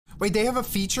Wait, they have a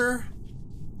feature?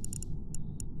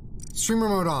 Streamer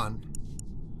mode on.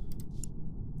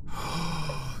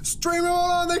 Streamer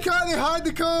mode on! They hide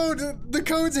the code! The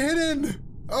code's hidden!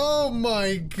 Oh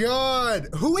my god!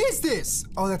 Who is this?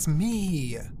 Oh, that's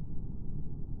me.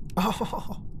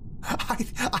 Oh.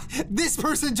 This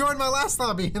person joined my last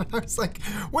lobby and I was like,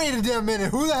 wait a damn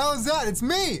minute, who the hell is that? It's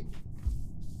me!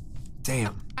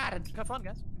 Damn. Have fun,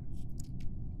 guys.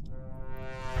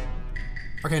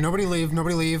 Okay, nobody leave,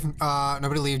 nobody leave.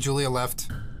 Nobody leave, Julia left.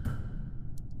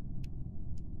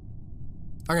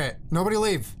 Okay, nobody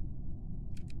leave.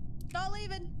 Not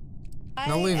leaving.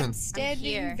 No leaving. I am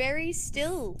standing very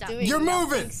still, doing You're nothing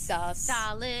moving! sus.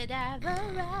 Solid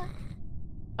Avera.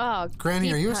 Oh,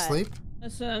 Granny, are you asleep?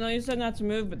 No, you said not to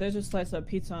move, but there's a slice of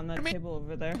pizza on that table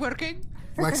over there. Working?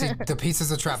 Lexi, the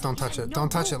pizza's a trap, don't touch it.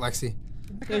 Don't touch it, Lexi.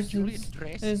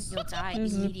 You'll die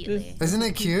immediately. Isn't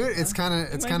it cute? It's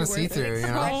kinda see-through, you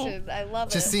know? I love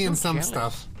it. Just seeing some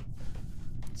stuff.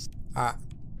 Alright,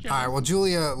 well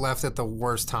Julia left at the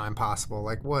worst time possible.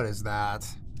 Like, what is that?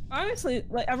 Honestly,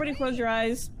 like, everybody close your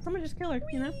eyes. Someone just kill her,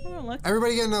 you know? Come on, look.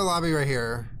 Everybody get in a lobby right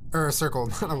here. Or a circle,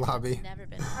 not a lobby. Never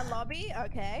been. A lobby?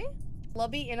 Okay.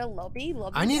 Lobby in a lobby?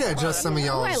 Lobby I need to adjust some of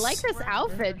y'all's... Oh, I like this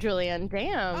outfit, Julien.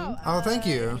 Damn. Oh, thank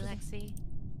you. Hey, Lexi.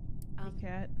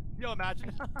 Cat. Yo,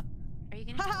 imagine. Are you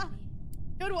gonna kill me?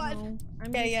 Good one.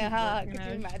 I'm Yeah, just could you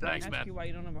joking. imagine? Thanks, Ask man. you why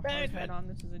you don't have a hard hat on.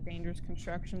 This is a dangerous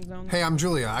construction zone. Hey, I'm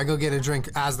Julia. I go get a drink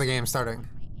as the game's starting.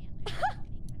 My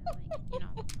aunt, you know,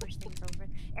 push things over.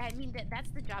 I mean, that's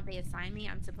the job they assign me.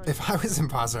 I'm supposed If I was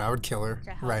imposter, I would kill her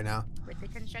to help right now. with the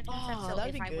construction Oh, stuff. So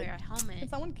that'd if be I good. wear a helmet, Can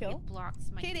someone kill? it blocks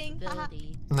my Kidding, haha.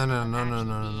 ability.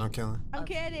 No, killing. I'm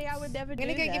kidding. I would never I'm do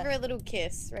gonna go that. give her a little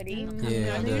kiss. Ready? Yeah, I do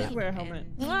think you it. should wear a helmet.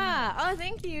 Wow. Oh,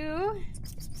 thank you.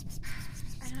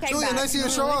 Julia, nice of you to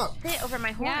show up. Sit over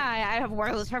my horn. Yeah, I have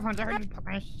wireless headphones. I heard you.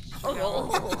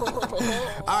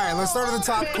 Alright, let's start at the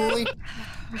top, Cooley.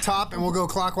 Top, and we'll go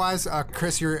clockwise.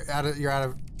 Chris, you're out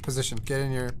of position. Get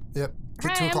in your... Yep.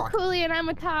 Get 2 Hi, I'm o'clock. Cooley and I'm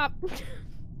a top.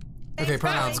 Okay,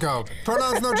 pronouns, go.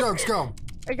 Pronouns, no jokes, go.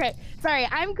 Okay, sorry.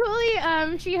 I'm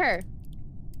Cooley. She, her.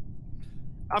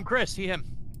 I'm Chris, he, him.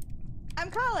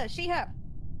 I'm Kala. She, her.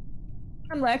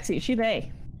 I'm Lexi. She,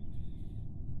 they.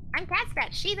 I'm Cat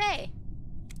Scratch. She, they.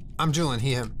 I'm Julien,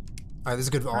 he, him. Alright, this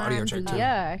is good audio check, too.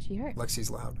 Yeah, she, her.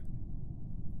 Lexi's loud.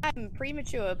 I'm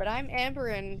premature, but I'm Amber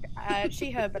and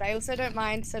she, her, but I also don't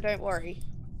mind, so don't worry.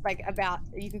 Like,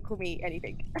 you can call me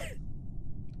anything.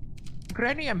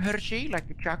 Granny, I'm Hershey, like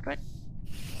the chocolate.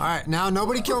 Alright, now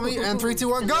nobody kill me, and 3, 2,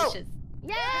 1, go! Delicious.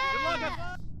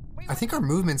 Yeah! I think our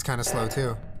movement's kind of slow,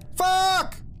 too.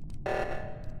 Fuck!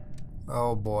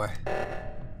 Oh, boy.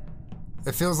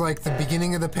 It feels like the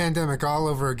beginning of the pandemic all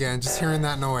over again, just hearing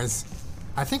that noise.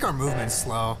 I think our movement's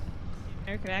slow.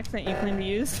 American accent you claim to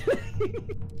use.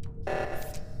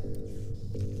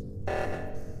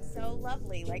 So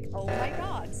lovely. Like, oh my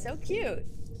god, so cute.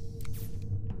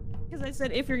 Because I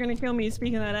said, if you're gonna kill me,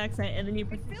 speak in that accent, and then you...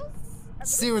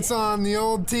 See what's on the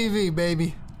old TV,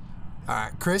 baby.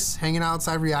 Alright, Chris hanging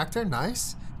outside reactor,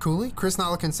 nice. Cooley, Chris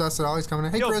not looking sus at all, he's coming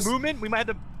in. Hey, Yo, Chris. movement, we might have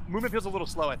the... Movement feels a little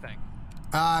slow, I think.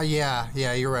 Yeah,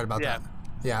 you're right about that.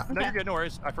 Yeah. No, you're good, no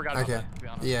worries. I forgot about Okay. that, to be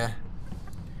honest. Yeah.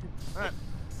 Alright.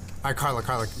 Alright,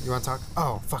 Carla, you wanna talk?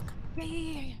 Oh, fuck.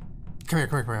 Yeah. Come here,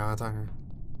 I wanna talk to her.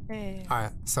 Hey.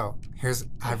 Alright, so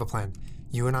I have a plan.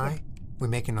 You and I, we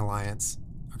make an alliance,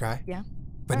 okay? Yeah.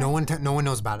 But no one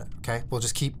knows about it, okay? We'll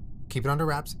just keep it under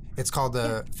wraps. It's called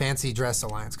the Fancy Dress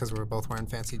Alliance because we're both wearing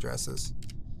fancy dresses.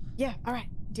 Yeah, alright.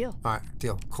 Deal. Alright,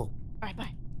 deal, cool. Alright,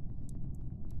 bye.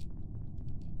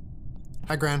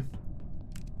 Hi, Gran.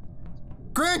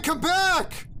 Gran, come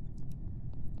back!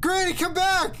 Granny, come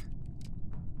back!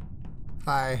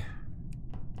 Hi.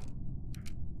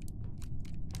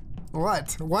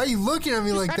 What? Why are you looking at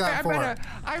me like that for?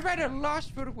 I read a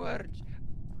lost for words.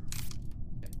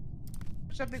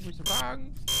 Something was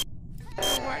wrong.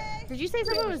 What? Did you say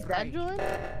someone was dead, Julien?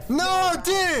 No, I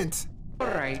didn't!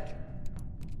 Alright.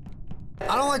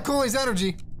 I don't like Cooley's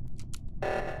energy.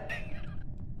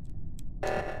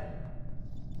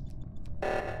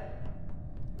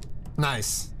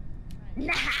 Nice.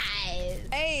 Nice.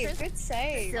 Hey, good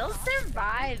save. Still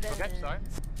surviving. Okay, sorry.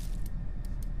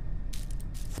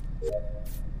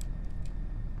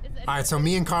 Alright, so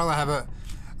me and Carla have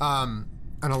an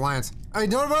alliance. Hey,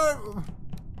 don't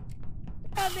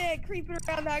Down there, creeping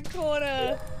around that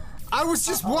corner. I was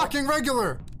just walking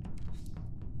regular.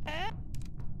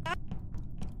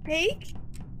 Peek?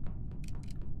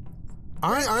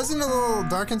 Alright, ours in a little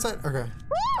dark inside? Okay.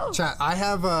 Woo! Chat, I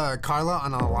have Carla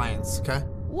on an alliance, okay?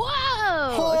 Whoa!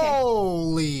 Okay.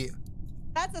 Holy.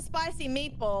 That's a spicy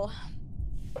meatball.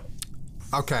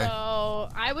 Okay. So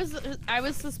I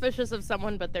was suspicious of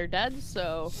someone, but they're dead.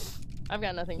 So I've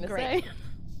got nothing to Great. say.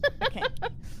 Okay.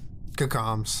 Good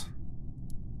comms.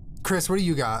 Chris, what do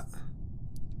you got?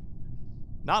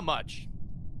 Not much.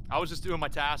 I was just doing my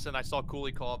tasks and I saw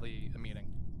Cooley call the meeting.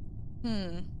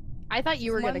 I thought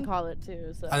you were gonna One- call it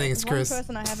too. So I think it's Chris. One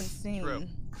person I haven't seen. True.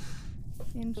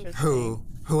 Interesting. Who?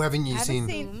 Who haven't you I haven't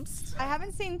seen? seen. I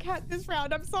haven't seen Kat this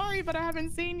round. I'm sorry, but I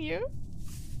haven't seen you.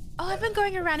 Oh, I've been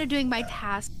going around and doing my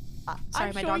tasks. Sorry,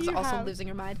 I'm my sure dog's you also have. losing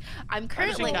her mind. I'm haven't seen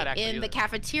currently Kat actually in the either.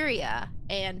 cafeteria,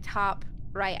 and top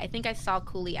right, I think I saw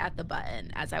Cooley at the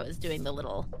button as I was doing the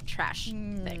little trash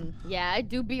thing. yeah, I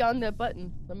do be on the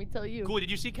button. Let me tell you. Cooley,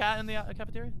 did you see Kat in the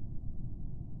cafeteria?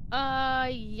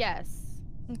 Yes.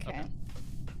 Okay.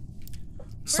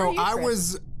 So Where are you, I Chris?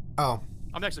 was. Oh.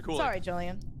 I'm next to Cooley. Sorry,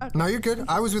 Julian. Okay. No, you're good.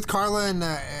 I was with Carla and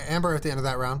Amber at the end of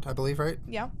that round, I believe, right?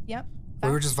 Yep. Yep. We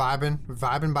were just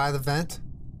vibing by the vent.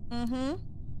 Mm-hmm.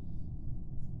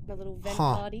 A little vent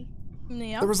Huh. party.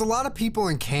 Yep. There was a lot of people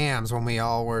in cams when we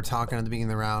all were talking at the beginning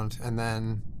of the round, and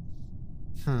then,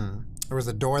 there was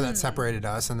a door that separated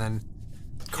us, and then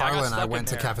Carla and I stuck in went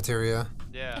to there. cafeteria.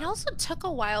 It Yeah. also took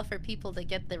a while for people to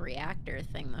get the reactor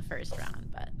thing the first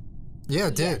round, but Yeah,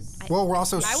 it did. Yes. Well, we're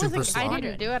also I super wasn't. slow. I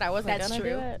didn't do it. I wasn't That's gonna true.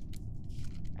 do it.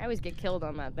 I always get killed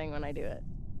on that thing when I do it.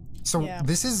 So Yeah.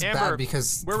 this is Amber, bad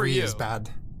because where were 3 you? is bad.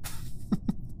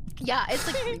 yeah, it's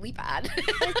like really bad.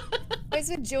 I was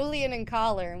with Julian and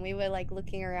Carla, and we were like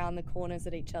looking around the corners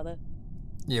at each other,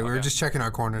 Yeah, we were Okay. just checking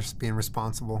our corners, being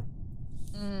responsible.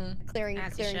 clearing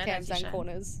As you should, cams as you and should.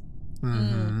 corners.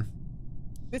 Mm-hmm.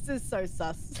 This is so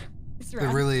sus. This It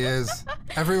round. really is.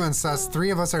 Everyone says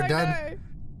 3 of us are I dead.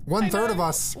 know. 1/3 of know.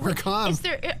 us were gone.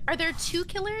 Are there 2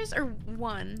 killers or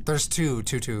 1? There's two.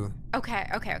 Okay.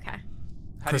 How Chris do you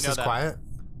know is that? quiet.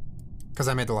 Because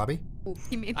I made the lobby.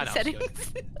 You made I the know,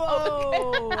 settings.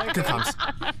 Oh. Good comms.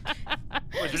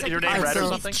 Is your name Alright, red or so-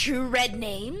 something? 2 red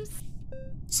names.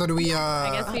 So do we,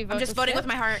 I guess we vote I'm just to voting skip? with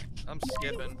my heart. I'm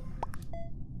skipping.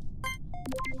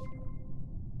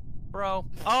 Bro.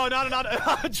 Oh, not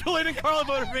anonymous. Julian and Carla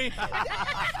voted for me.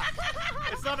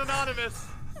 It's not anonymous.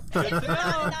 Good to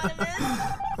know.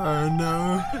 Oh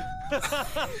no.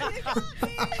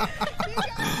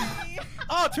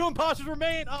 Oh, 2 imposters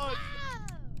remain. Oh,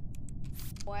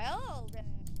 Well, then.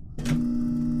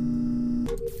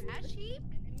 Trash heap?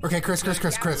 Okay, Chris. So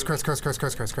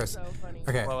funny.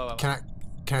 Okay, Whoa. can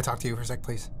I talk to you for a sec,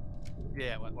 please?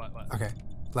 yeah. What? Okay,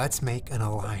 let's make an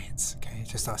alliance. Okay,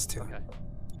 just us two. Okay.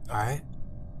 All right.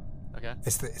 Okay.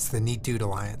 It's the neat dude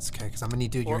alliance. Okay, because I'm a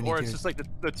neat dude. You're a neat Or dude. it's just like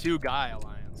the 2 guy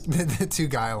alliance. the 2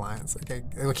 guy alliance. Okay,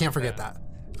 we can't forget Yeah. that.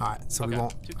 All right, so we Okay,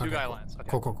 won't. two okay, guy cool. alliance. Okay.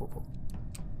 Cool.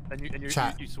 And you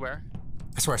Chat. you swear?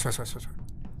 I swear.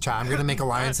 Chat, I'm gonna make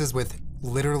alliances with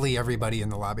literally everybody in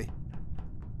the lobby.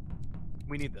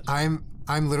 We need this. I'm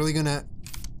literally gonna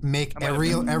make I might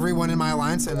have everyone in my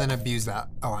alliance and then abuse that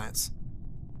alliance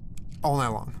all night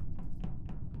long.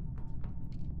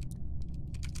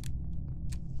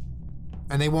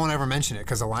 And they won't ever mention it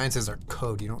because alliances are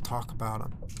code. You don't talk about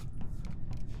them.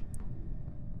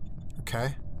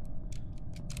 Okay.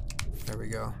 There we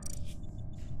go.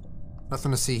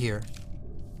 Nothing to see here.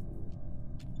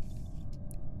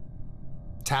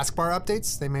 Taskbar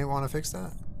updates? They may want to fix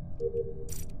that.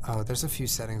 Oh, there's a few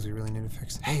settings we really need to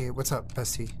fix. Hey, what's up,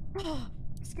 bestie? You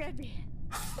scared me.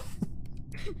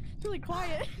 It's really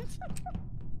quiet.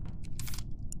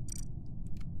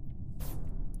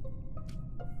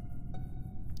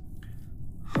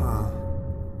 Huh.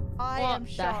 I What am the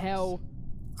shocked. hell?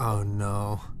 Oh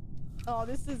no. Oh,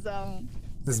 this is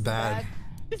This is bad.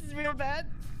 This is real bad.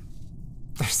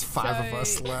 There's 5 of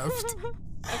us So- left.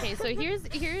 Okay, so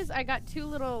here's I got two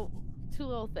little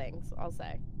things I'll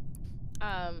say.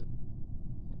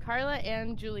 Carla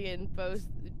and Julian both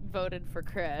voted for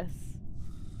Chris.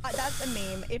 That's a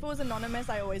meme. If it was anonymous,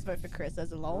 I always vote for Chris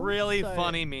as a lol. Really so-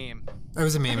 funny meme. It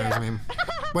was a meme,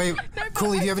 Wait, but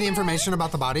Cooley, do you have any I swear- information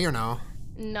about the body or no?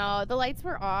 No, the lights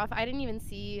were off. I didn't even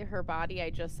see her body. I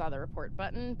just saw the report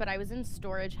button, but I was in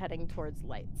storage heading towards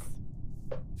lights.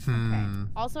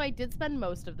 Also, I did spend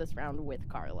most of this round with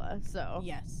Carla, so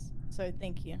Yes. So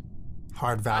thank you.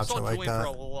 Hard I voucher saw like Julian for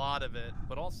a that. lot of it,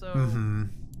 but also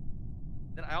then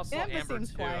I also saw Amber Amber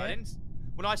seems too. I quiet. didn't.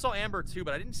 Well, no, I saw Amber too,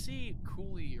 but I didn't see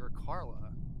Cooley or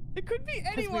Carla. It could be we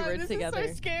anyone. were This together.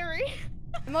 is so scary.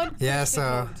 I'm on Yeah, Twitch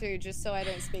so- Discord too, just so I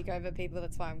don't speak over people.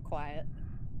 That's why I'm quiet.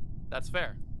 That's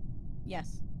fair.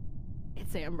 Yes.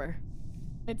 it's Amber.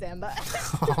 It's Amber. I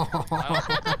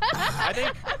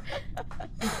think.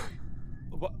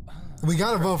 What? We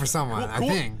gotta vote for someone, I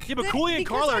think. Yeah, but Cooley and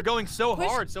Because Carla I are going so pushed-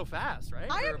 hard, so fast, right?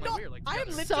 I Or am I not. weird, like, I am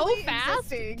together? So literally fast,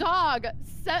 existing. dog.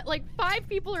 Set like 5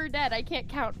 people are dead. I can't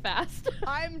count fast.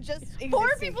 I'm just existing 4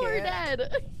 people are here.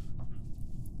 dead.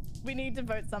 We need to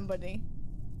vote somebody.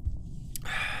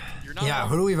 You're not Yeah, wrong.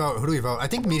 who do we vote? Who do we vote? I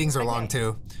think meetings are long Okay.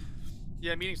 too.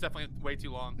 Yeah, meeting's definitely way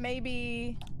too long.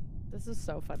 Maybe. This is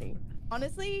so funny.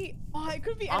 Honestly, it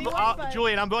could be I'm, anyone. but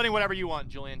Julian, I'm voting whatever you want,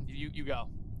 Julian. You go.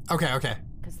 Okay, okay.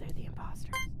 Because they're the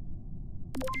imposters.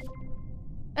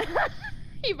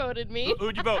 He voted me.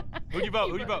 Who'd you vote? Who'd you vote?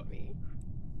 He Who'd you vote? voted me.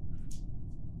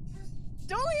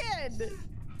 Julian.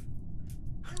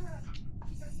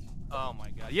 Oh my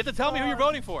god. You have to tell me who you're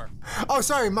voting for. Oh,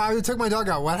 sorry, I took my dog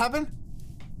out. What happened?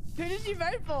 Who did you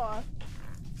vote for?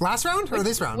 Last round or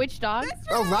this round? Which dog?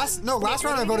 Oh, last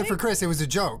round I voted for Chris. It was a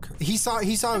joke. He saw it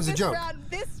was a joke.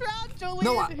 This round, Julian.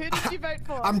 No, who did you vote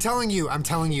for? I'm telling you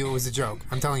it was a joke.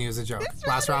 I'm telling you it was a joke. This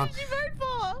Last round. Who did you vote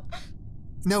for?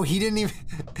 No, he didn't even.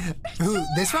 Who?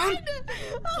 This round?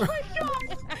 Oh my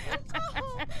god.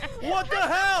 What the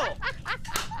hell?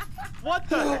 What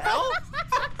the hell?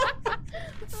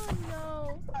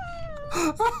 Oh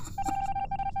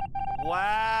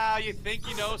Wow, you think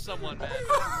you know someone, man.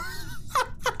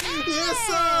 Yes,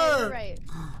 no. sir. Right.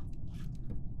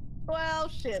 Well,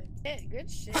 shit. Good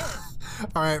shit.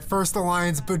 All right, first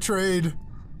alliance betrayed.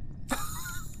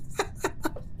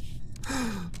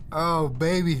 Oh,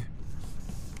 baby.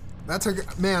 That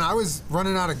took, man, I was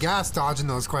running out of gas dodging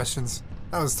those questions.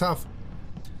 That was tough.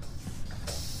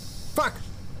 Fuck.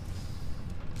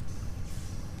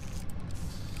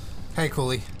 Hey,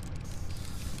 Cooley.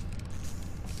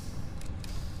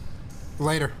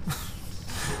 Later.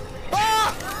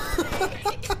 Ah!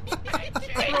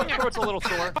 Throat's a little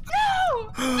sore.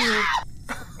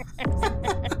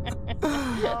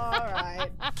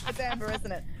 Alright. It's Amber,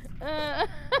 isn't it?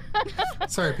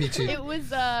 Sorry, Peachy. It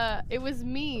was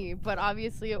me, but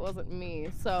obviously it wasn't me.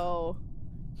 So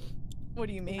What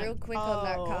do you mean? Real quick on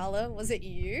that, Carla. Was it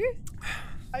you?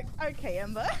 Okay,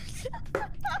 Amber.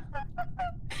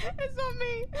 It's not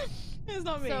me. It's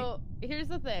not me. So here's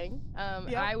the thing.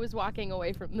 Yep. I was walking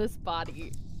away from this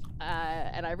body,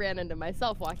 and I ran into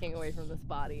myself walking away from this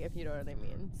body, if you know what I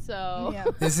mean. So yeah.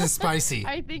 This is spicy.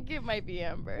 I think it might be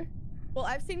Amber. Well,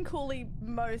 I've seen Cooley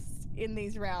most in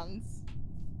these rounds.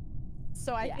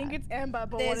 So I think it's Amber,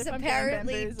 but what There's if I'm getting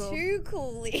apparently bamboozled? 2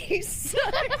 Coolies.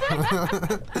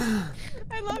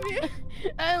 I love you.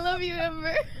 I love you,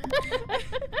 Amber.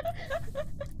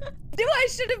 Do I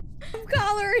should have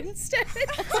Carla instead?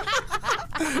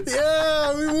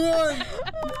 Yeah, we won.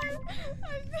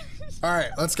 All right,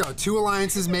 let's go. 2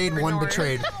 alliances made, 1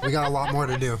 betrayed. We got a lot more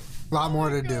to do. A lot more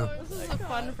to do. This is a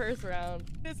fun first round.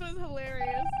 This was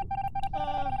hilarious.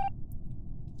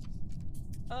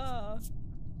 That's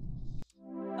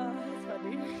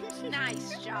funny.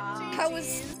 Nice job. How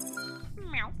was...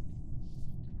 Meow.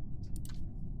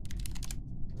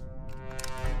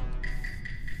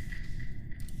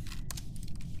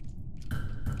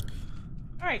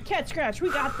 All right, Cat Scratch, we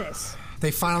got this.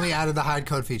 They finally added the hide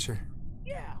code feature.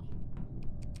 Yeah.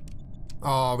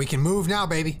 Oh, we can move now,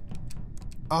 baby.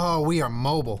 Oh, we are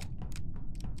mobile.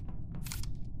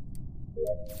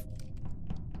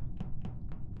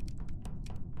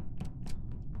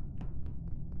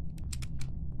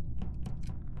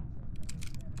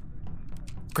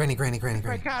 Granny.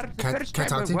 God, Can I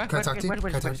talk to you? Can I talk to you?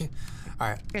 Can I talk to you? All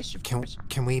right. Yes, of Can course.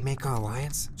 we make an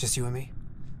alliance? Just you and me?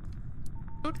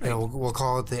 Totally. Yeah, we'll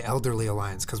call it the Elderly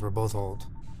Alliance because we're both old.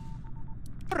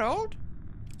 You're old?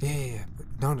 Yeah.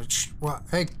 No, shh. What?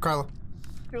 Hey, Carla.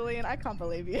 Julian, I can't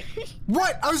believe you.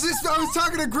 What? I was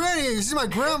talking to Granny. She's my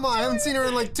grandma. I haven't seen her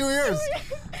in like 2 years.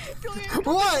 Julian, come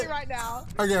What? with me right now.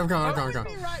 Okay, I'm coming. Come with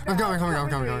me right I'm now. coming.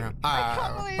 Come with me. I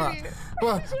can't believe you.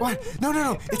 What?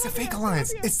 No. It's a fake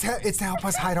alliance. It's to help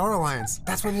us hide our alliance.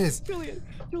 That's what it is. Julian,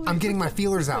 I'm getting my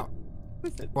feelers out.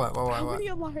 Listen. What? How many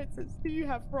alliances do you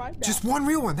have right now? Just one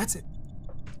real one. That's it.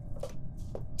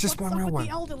 Just What's one up real with one.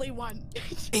 the elderly one.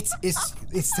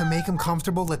 It's to make them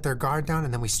comfortable, let their guard down,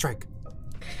 and then we strike.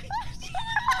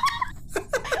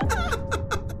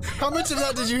 How much of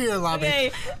that did you hear, Lobby?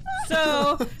 Okay,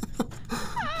 so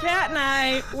Cat and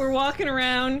I were walking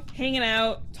around, hanging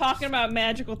out, talking about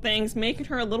magical things, making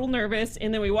her a little nervous,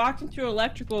 and then we walked into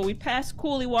electrical. We passed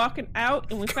Cooley walking out,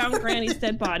 and we found Granny's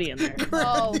dead body in there.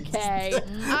 Okay.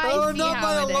 I see not how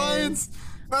my it is. alliance.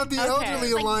 Not the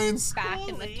elderly Like, alliance. Back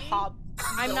in the top.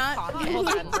 I'm not. Hold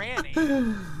on. Granny.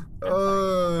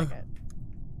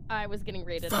 I was getting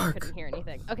raided. I Fuck. couldn't hear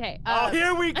anything. Okay. Oh,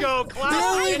 here we go. There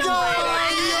Classic. we go!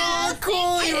 Yeah,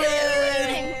 Cooley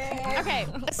rating! Okay.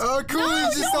 Oh,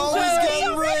 Cooley's just always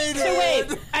getting raided. So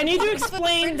wait, I need to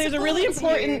explain. There's a really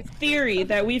important theory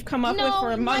that we've come up with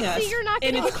for Among Us, you're not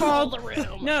and gonna it's called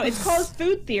No, it's called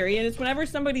food theory, and it's whenever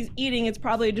somebody's eating, it's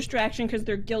probably a distraction because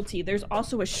they're guilty. There's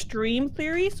also a stream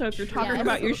theory, so if you're talking Yes.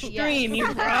 about your stream, Yes.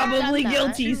 you're probably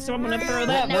guilty. So I'm gonna throw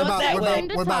that Now vote it's that my way. turn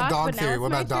to What about talk, dog but now theory? it's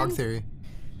What my about dog turn. theory?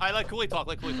 I let Cooley talk.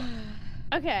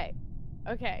 Okay.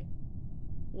 Okay.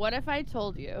 What if I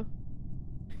told you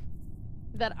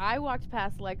that I walked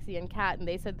past Lexi and Kat and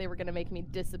they said they were gonna make me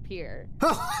disappear?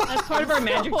 That's part of our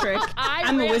magic trick.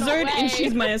 I'm a ran wizard away. and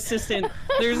she's my assistant.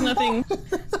 There's nothing.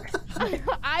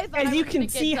 I thought As I you was can gonna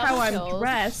get see how double I'm kills.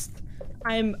 dressed,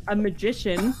 I'm a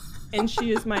magician, and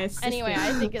she is my assistant. Anyway,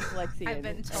 I think it's Lexi I've and,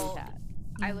 been and told. Kat.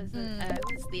 I was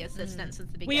the assistant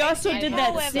since the beginning. We also did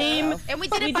that However- same. and we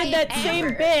did We it by did that same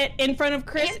Amber. bit in front of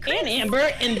Chris and Amber,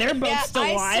 and they're both Yeah, still I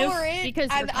alive. saw it, Because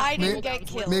and you're I didn't May- get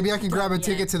killed. Maybe I can grab a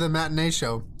ticket to the matinee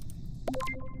show.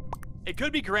 It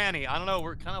could be Granny. I don't know.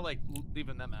 We're kind of like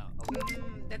leaving them out.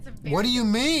 That's a very What do you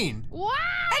mean? Why?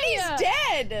 And he's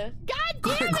dead.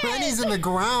 God damn it! Granny's in the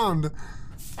ground.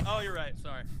 Oh, you're right.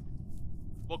 Sorry.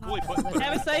 Well, Cooley, put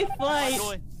Have a safe flight.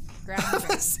 Cooley.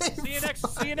 See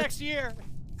you next year.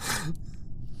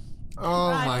 Oh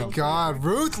my God,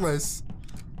 ruthless.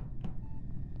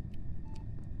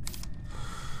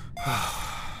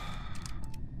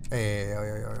 Hey,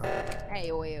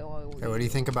 Hey, wait. Hey, what do you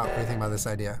think about this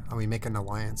idea? Are we making an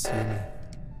alliance? You and me.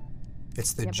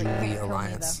 It's the Yeah, but you can't Julie kill me,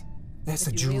 Alliance. It's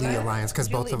the Julie Julie Alliance? Alliance because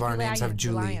both of our names have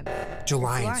Julie.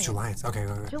 Julians. Okay.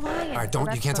 Julians. All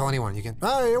right, you can't tell anyone. You can.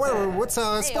 Hey, what's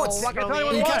sports? walk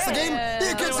You catch the game?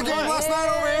 You catch the game last night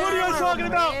over here? What are you talking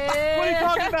about? What are you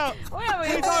talking about? What are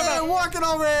you talking Hey, about? walking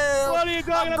over here. What are you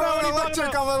talking I'm about? going What are you talking electric.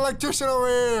 about? I'm an electrician over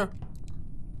here.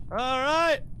 All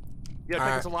right. You gotta All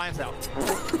take this alliance out.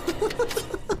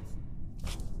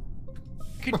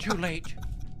 Too late.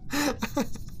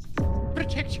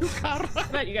 Protect you, Carla. I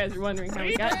bet you guys are wondering how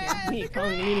we got here. Me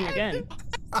calling the meeting again.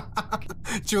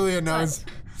 Julia knows.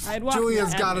 I had walked Julia's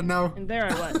into gotta admin, know. And there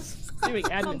I was, doing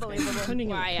admin things, putting in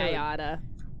the Why code. I oughta.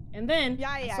 And then Yai,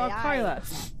 I yai, saw yai. Carla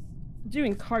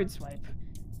doing card swipe.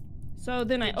 So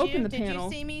then I opened the panel,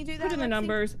 Did you see me do that? put in the Lexi?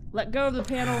 numbers, let go of the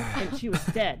panel, and she was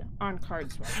dead on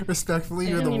card swipe. Respectfully,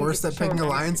 you're didn't the even worst get at to show picking her my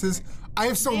alliances. I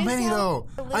have so many though.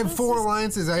 I have 4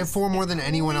 alliances. I have 4 more than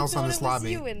anyone else on this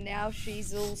lobby. You, and now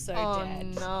she's also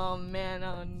dead. no, man!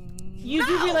 Oh no! You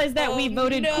do realize that we Oh,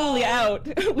 voted no. Cooley out.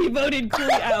 We voted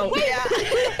Cooley out.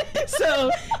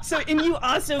 so and you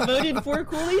also voted for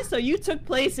Cooley, so you took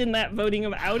place in that voting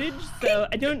of outage. So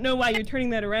I don't know why you're turning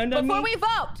that around on me. Before we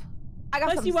vote, I got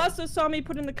Plus, something you to say. also saw me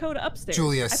put in the code upstairs.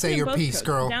 Julia, I say put in your both piece, codes,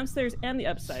 girl. the downstairs and the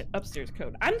upstairs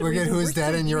code. I'm the Look at reason who's we're dead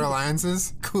still in your leaving.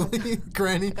 alliances. Cooley,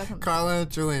 Granny, Carla,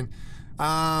 Julian.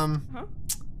 Huh?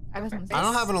 I got something to say. I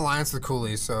don't have an alliance with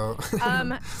Cooley, so.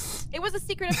 It was a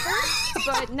secret at first,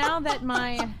 but now that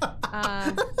my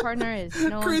partner is no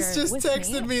longer Chris just with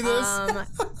texted me this.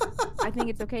 I think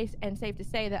it's okay and safe to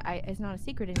say that it's not a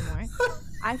secret anymore.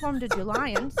 I formed a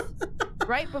Julians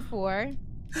right before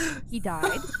he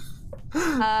died.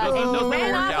 And those ran don't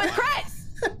work off with out. Chris.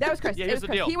 That was Chris. Yeah, It here's was the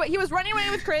Chris. deal. He was running away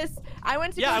with Chris. I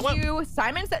went to Yeah, go I went- do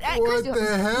Simon Says. What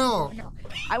the hell? No.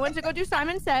 I went to go do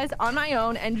Simon Says on my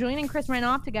own, and Julian and Chris ran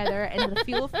off together into the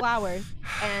field of flowers,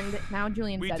 and now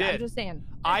Julian's We dead. did. I'm just saying.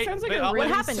 Sounds like but, a really What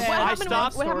happened? sad What happened?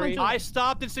 stopped- What happened? I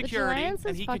stopped in security, Alliance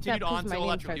and is he fucked continued up 'cause on to my name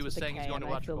electrical. He starts was with a saying he's K going to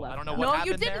and I feel electrical. I left don't know out. what No,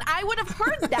 happened you didn't. there. I would have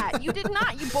heard that. You did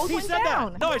not. You both He went said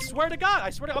down. that. No, I swear to God. I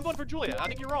swear to God. I'm voting for Julia. I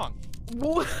think you're wrong.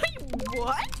 What?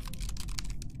 What?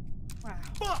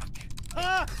 Fuck.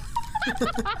 Ah.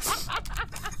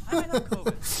 I might have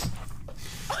COVID.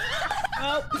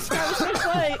 Well, that was my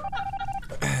fight.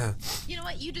 You know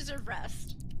what? You deserve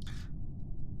rest.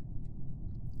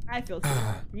 I feel safe.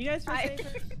 You guys feel safe?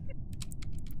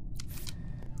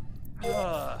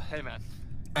 Hey, man.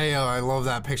 Hey, yo, I love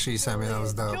that picture you sent me. That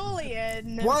was dope.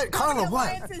 Julian. What? How Carla, many what?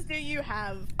 alliances do you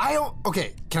have? I don't.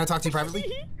 Okay, can I talk to you privately?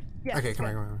 Yes, Okay, come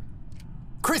here.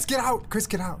 Chris, get out. Chris,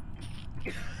 get out.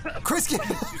 Chris, get.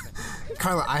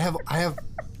 Carla, I have.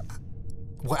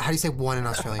 What? How do you say one in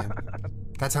Australian?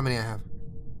 That's how many I have.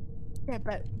 Yeah,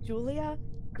 but Julia,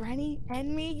 Granny,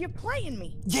 and me, you're playing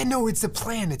me. Yeah, no, it's the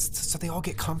plan. It's so they all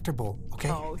get comfortable. Okay,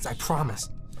 I promise.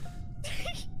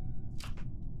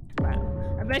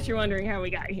 Wow. I bet you're wondering how we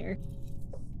got here.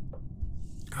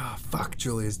 Oh fuck,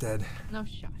 Julia's dead. No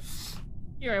shot.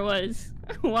 Here I was,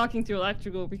 walking through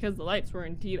electrical because the lights were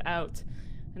indeed out.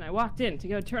 And I walked in to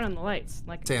go turn on the lights.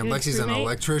 Like a Damn, good Lexi's an crewmate,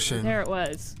 electrician. and there it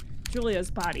was.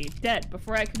 Julia's body, dead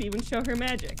before I could even show her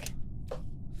magic.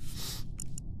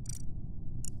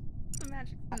 The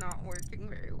magic's not working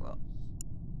very well.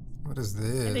 What is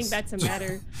this? I think that's a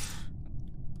matter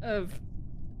of.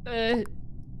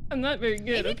 I'm not very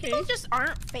good. Maybe Okay. people just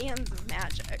aren't fans of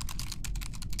magic.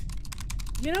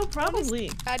 You know,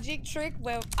 probably. Magic trick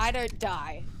where I don't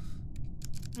die.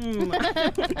 No, I mean,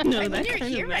 that you're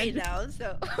kind here of right magic. now,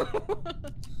 so.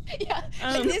 Yeah,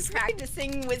 This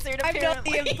practicing wizard. I'm not the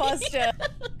apparently. imposter.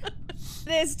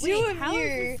 There's two Wait, of how is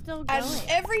you, this still and going?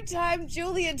 every time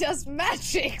Julia does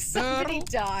magic, somebody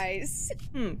dies.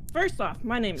 First off,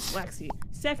 my name is Lexi.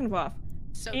 Second off,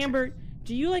 So Amber,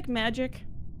 do you like magic?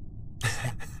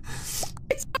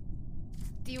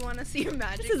 do you want to see a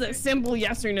magic? This is a simple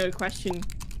yes or no question.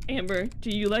 Amber, do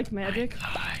you like magic?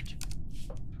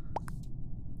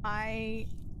 I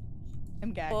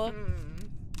am gay. Well,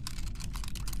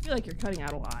 I feel like you're cutting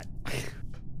out a lot.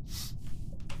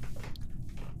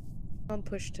 I'm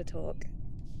pushed to talk.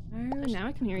 Now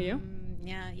I can hear you.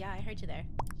 Yeah, I heard you there.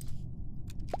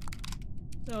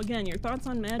 So again, your thoughts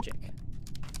on magic?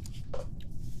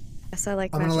 Yes, I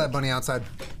like I'm magic. gonna let Bunny outside.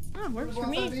 Oh, works for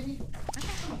me.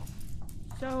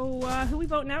 So, who we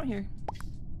voting out here?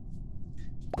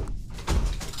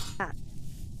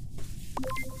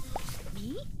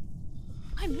 Me?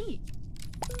 Why me?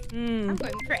 Hmm. I'm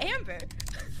voting for Amber.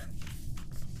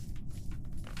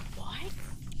 What?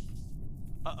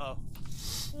 Uh-oh.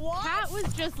 Cat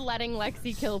was just letting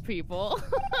Lexi kill people.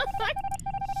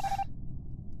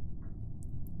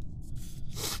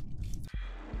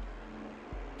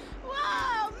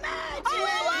 Whoa, magic!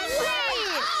 Oh,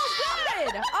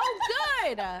 good. Oh,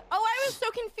 good. Oh, I was so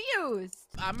confused.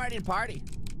 I'm ready to party.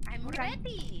 I'm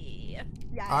ready.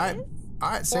 All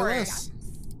right, say less.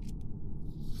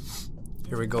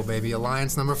 Here we go, baby.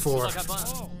 Alliance number 4. Look, have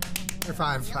fun. Or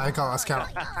 5. I call us count.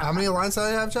 How many alliance do I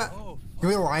have, chat? Give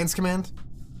me alliance command.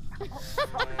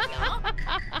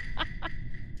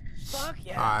 Fuck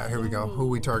yeah. All right, here we go. Who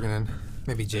we targeting?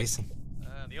 Maybe Jason.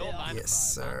 The old 9 to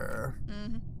Yes, 5. sir.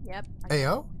 Yep.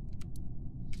 Ayo?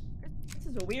 This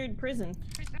is a weird prison.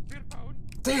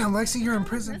 Damn, Lexi, you're in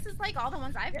prison. This is like all the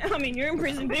ones I've I mean, you're in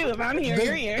prison too. If I'm here,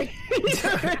 you're here.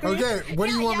 Okay, what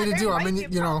do you want me to do? I mean,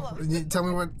 you know, tell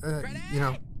me what, you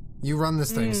know, you run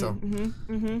this thing, so.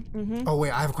 Oh,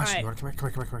 wait, I have a question. All You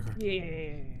wanna come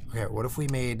here. Yeah. Okay, what if we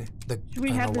made Should we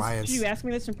an have alliance? this? Should you ask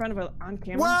me this in front of on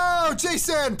camera? Whoa,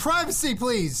 Jason, privacy,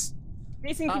 please.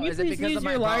 Jason, can you is it please because use of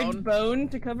my your large bone? bone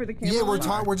to cover the camera? Yeah,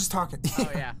 line? we're just talking. Oh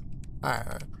yeah. All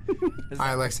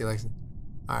right, Lexi.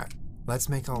 All right, let's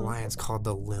make an alliance called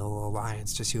the Lil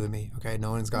Alliance, just you and me. Okay,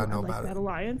 no one's got to know I like about that it.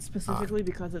 alliance specifically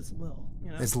because it's Lil.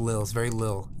 You know? It's Lil. It's very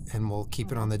Lil, and we'll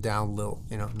keep it on the down Lil.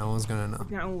 You know, no one's gonna know.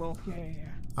 Down Lil. Yeah.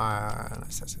 All right,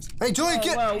 nice. Hey, Julie,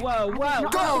 get. Whoa.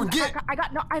 Go get. I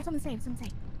got no. I have something to say.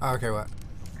 Okay, what?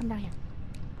 Come down here.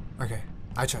 Okay,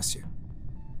 I trust you.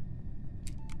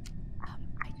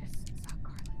 I just saw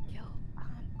Carla kill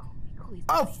Cooley's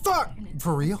Oh body fuck! in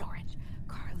For real? storage.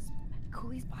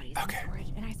 Cooley's body is Okay. in storage,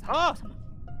 and I saw someone.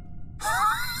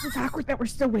 It's awkward that we're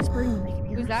still whispering when they can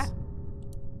hear Who's us. that?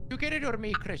 You get it or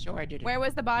me, Chris? Oh, I did it. Where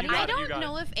was the body? You I got it, you don't got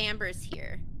know if Amber's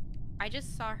here. I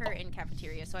just saw her in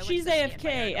cafeteria, so I She's went to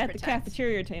AFK at the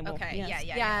cafeteria table. Okay, yes.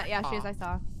 yeah. She is. I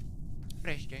saw.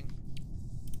 Interesting.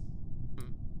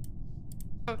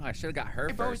 Oh, I should have got her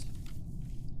We first.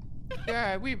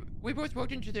 Yeah, we both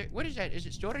walked into the. What is that? Is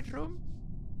it storage room?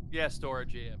 Yeah,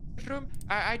 storage, yeah. Room.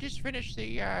 I just finished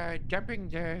the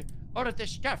dumping all of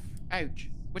this stuff out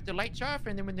with the lights off,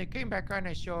 and then when they came back on,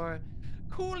 I saw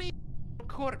Cooley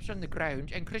corpse on the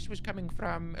ground, and Chris was coming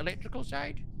from electrical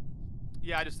side.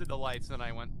 Yeah, I just did the lights, and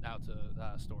I went out to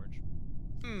storage.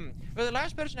 Well, the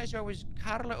last person I saw was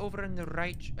Carla over on the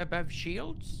right above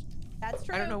Shields. That's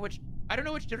true. I don't know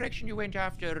which direction you went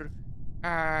after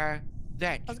that.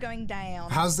 I was going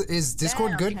down. Is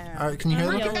Discord good? Downtown. Can you hear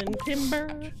I'm me? yelling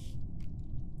timber.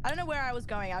 I don't know where I was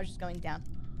going. I was just going down.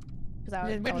 Because I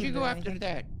was. Then where did you go after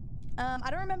that? I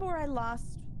don't remember where I last.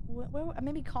 Where,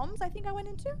 maybe comms. I think I went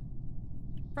into.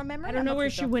 From memory. I don't I'm know not where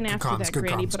too she sure. went after comms, that, good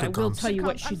Granny, comms, but I good will comms. tell you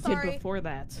what Good she comms, did I'm sorry. before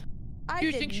that. I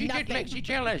You did think she nothing. did, Lexi?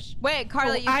 Tell us. Wait,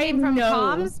 Carla, you I came from know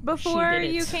comms she before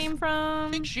did you it. came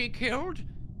from. Think she killed?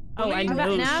 Oh, I Believe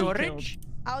know in she killed. storage.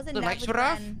 I was in The nav lights with were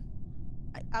off? Gran.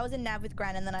 I was in nav with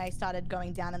Gran, and then I started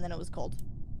going down, and then it was cold.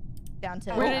 Down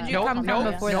to. Where did you Nope, come from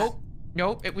nope, before nope,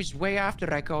 nope. It was way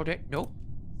after I called it. Nope.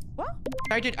 What?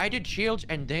 I did Shields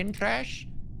and then Trash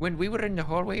when we were in the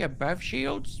hallway above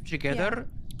Shields together,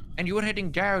 and you were heading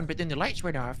down, but then the lights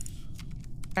went off.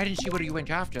 I didn't see where you went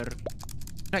after.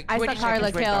 Like I saw 20 Carla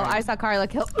seconds went kill. by. I saw Carla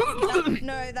kill.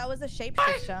 No, that was a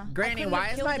shapeshifter. I Granny, couldn't why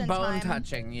have is killed my in bone time.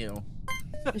 touching you?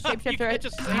 The shapeshifter. can't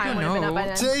just say Time that. would have been up by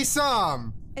then.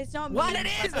 Jason! It's not What me.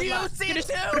 it is? Do you see it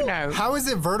too? How is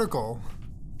it vertical?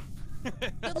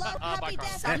 Good luck, Oh, happy bye,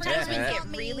 death. Sometimes we Not get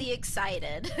me. really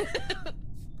excited.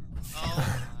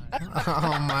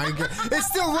 Oh my god. It's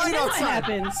still right And then what outside.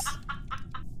 happens?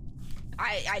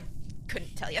 I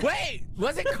couldn't tell you. Wait,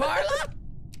 was it Carla?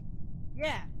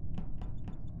 Yeah.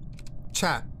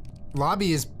 Chat.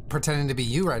 Lobby is pretending to be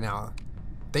you right now.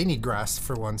 They need grass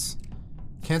for once.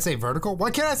 Can't say vertical? Why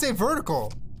can't I say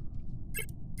vertical?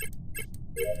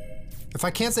 If I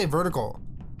can't say vertical,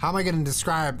 how am I going to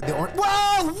describe the orange?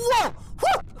 Whoa! Whoa!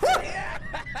 Whoa! Whoa!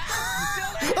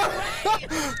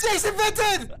 Jason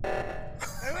Vinton!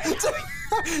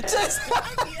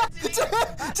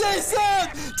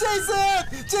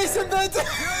 Jason Vinton!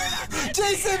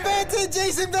 Jason Vinton!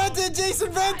 Jason Vinton!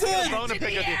 Jason Vinton! Bone to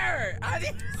pick up your-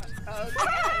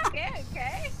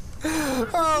 Okay.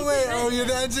 Oh wait, oh you're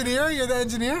the engineer? You're the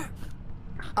engineer?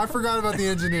 I forgot about the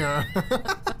engineer.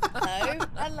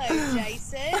 Hello,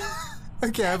 Jason.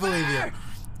 Okay, I believe you.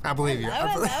 I believe you.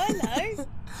 Hello.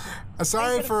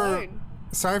 Sorry Thanks for the phone.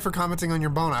 sorry for commenting on your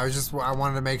bone. I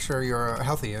wanted to make sure you're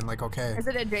healthy and like okay. Is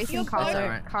it a Jason You're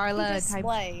Carla type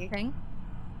Display. thing?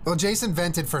 Well, Jason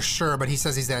vented for sure, but he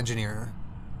says he's the engineer.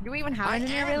 Do we even have an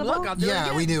engineer am. available? Look, I'll do it Yeah,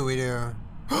 again. we do.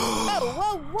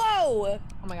 Whoa.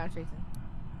 Oh my gosh, Jason.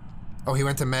 Oh, he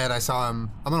went to med. I saw him.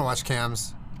 I'm gonna watch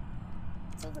cams.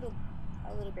 It's a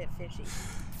little bit fishy.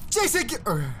 Jason!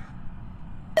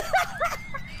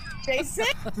 Jason?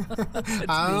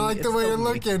 I don't like the way you're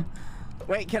looking.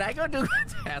 Wait, can I go do a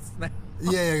test now?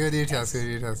 Yeah, go do your test. Go do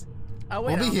your test. Oh,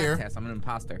 wait, We'll be I'm not here. Test. I'm an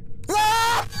imposter.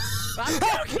 Ah! I'm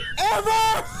joking.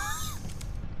 Amber!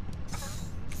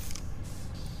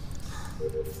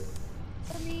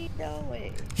 Let me know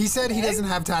it. He said he doesn't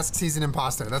have tasks. He's an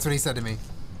imposter. That's what he said to me.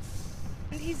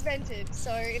 He's vented,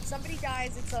 so if somebody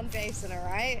dies, it's on Jason,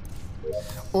 alright?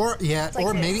 Or yeah, It's like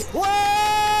or this. maybe.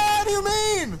 What do you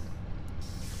mean?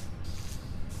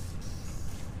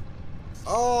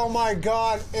 Oh my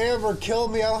God, Amber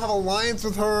killed me. I don't have an alliance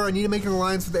with her. I need to make an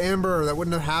alliance with Amber. That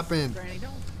wouldn't have happened. Granny,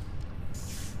 don't.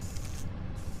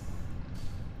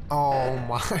 Oh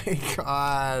my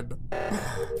God.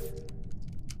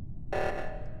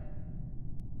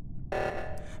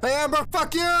 Hey Amber,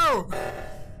 fuck you!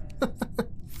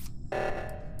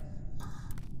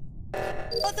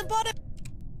 At the bottom!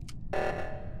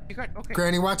 You got okay.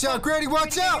 Granny, watch out! Granny,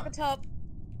 watch At out! the top.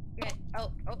 Okay.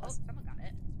 Oh, someone got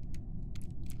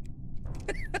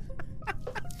it.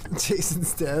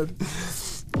 Jason's dead.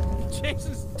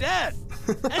 Jason's dead.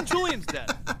 And Julian's dead.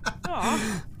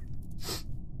 Aw.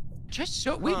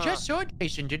 We just saw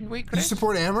Jason, didn't we, You Chris?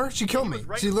 support Amber? She killed He me. was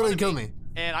right She in literally front killed of me.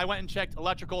 And I went and checked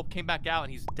electrical, came back out,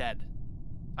 and he's dead.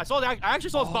 I actually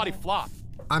saw his body flop.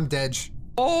 I'm dead.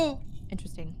 Oh,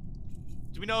 Interesting.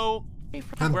 Do we know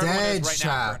I'm where everyone dead, is right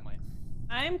now chat. currently?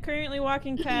 I'm currently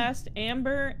walking past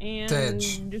Amber and Dead.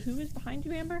 who is behind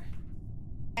you, Amber?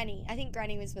 Granny. I think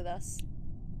Granny was with us.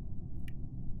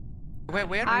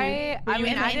 where? I you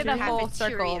mean, I in did a whole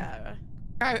circle. Cafeteria.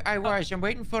 I was. I'm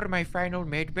waiting for my final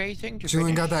med bay thing to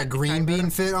Julian got finish. that green Timer bean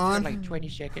fit for on? like 20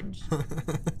 seconds. Oh,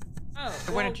 I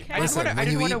well, wanted to- I Kat- didn't Listen, wanna- I when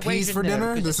didn't you wanna eat wait peas in for there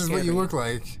dinner, 'cause this it's is what you scary. look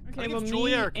like. I Okay, think well, it's me,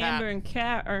 Julia or Kat. Amber, and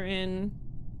Kat are in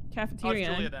Oh, it's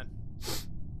cafeteria. Julia then.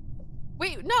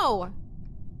 Wait, no.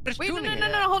 It's Wait, no, Julian.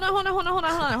 hold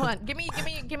on. Give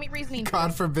me reasoning.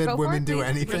 God forbid Go for women it, do please.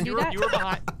 anything. Do that.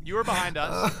 You were behind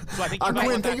us. So I think you might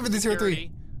Quinn, went thank you back for the to tier 3.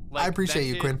 security, I appreciate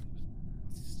you, vented, Quinn.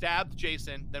 Stabbed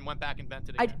Jason, then went back and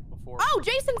vented I- again before. Oh,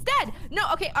 Jason's dead. No,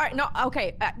 okay, all right, no,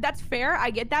 okay, that's fair. I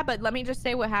get that, but let me just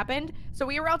say what happened. So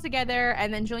we were all together,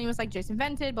 and then Julian was like, Jason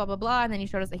vented, blah blah blah, and then he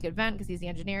showed us that he could vent because he's the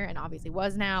engineer, and obviously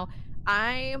was now.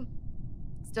 I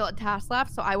still had tasks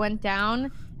left, so I went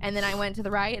down, and then I went to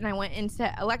the right, and I went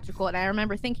into electrical, and I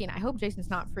remember thinking, I hope Jason's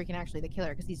not freaking actually the killer,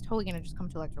 because he's totally gonna just come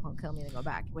to electrical and kill me and then go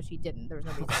back, which he didn't. There was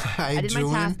no reason. Hi, I did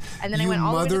Julian. my task, and then I You went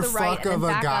all the way to the right, motherfucker and of then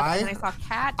a back guy. up, and then I saw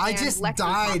Kat I and just Lexi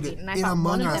died talking, and I in thought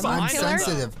Among one of Us. them I'm was the killer.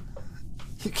 sensitive.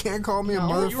 You can't call me a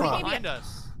No, You were motherfucker. behind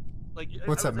us. Like,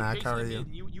 What's it up, was like Mac? How are Jason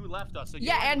you? and you left us. So you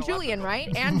Yeah, were in and the Julian,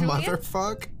 electrical. right? And Julian.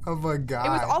 Motherfuck of a guy. It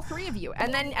was all three of you,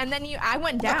 and then I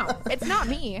went down. It's not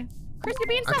me. Chris, you're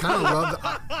being I so kind of love.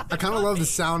 I kind of love the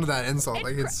sound of that insult.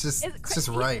 Like it's just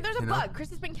right. There's a You know? bug. Chris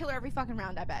has been killer every fucking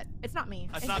round. I bet it's not me.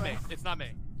 It's not me. It's not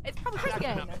me. It's probably Chris It's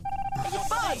again. not me. It's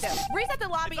bugged. Reset the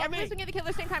lobby. It's not Everybody's me. gonna get the kill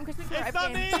at the same time. Chris been killer It's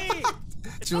every not game. me.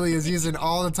 Julia's using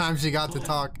all the time she got to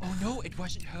talk. Oh no, it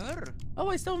wasn't her. Oh,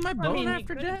 I stole my bone mean, you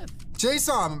after could- death.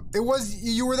 Jason, it was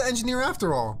you were the engineer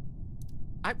after all.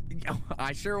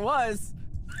 I sure was.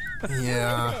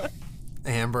 Yeah.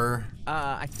 Amber.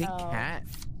 I think Oh. Cat.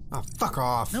 Oh, fuck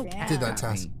off. No, Did Cat that got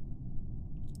test. me.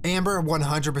 Amber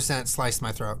 100% sliced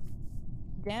my throat.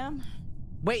 Damn.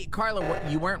 Wait, Carla, what,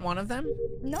 you weren't one of them?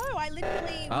 No, I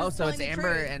literally. Oh, was so it's following the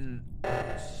Amber tree. and... Oh,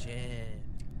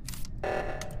 shit.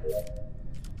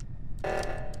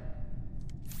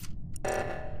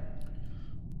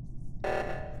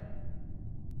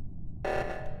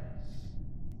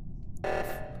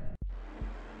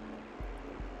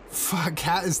 Fuck,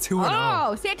 Cat is 2-0.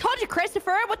 Oh, see, I told you,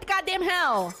 Christopher. What the goddamn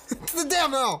hell? It's the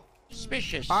damn hell.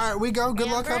 Suspicious. All right, we go. Good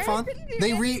luck. Have fun.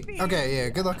 They Okay, yeah.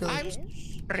 Good luck. Good luck.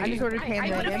 I just ordered I ham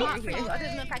would have bacon. fought for you, other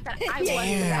than the fact that I was.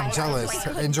 Damn, jealous.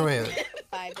 Enjoy it.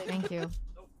 Thank you.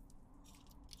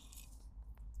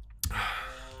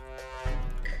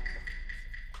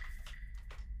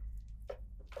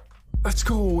 Let's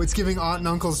go. It's giving aunt and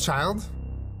uncle's child.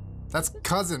 That's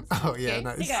cousin. Oh yeah, Okay.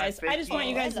 nice. Hey guys, I just want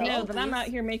you guys to know that I'm out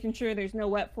here making sure there's no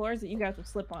wet floors that you guys will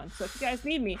slip on. So if you guys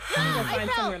need me, I'm gonna find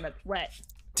somewhere that's wet.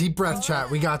 Deep breath, chat.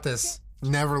 We got this.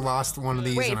 Never lost one of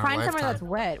these Wait, in our find somewhere lifetime. that's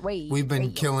wet. Wait. We've been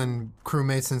wait, killing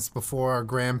crewmates since before our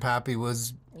grandpappy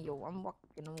was Yo, I'm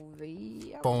walking over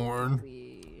here. born.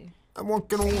 I'm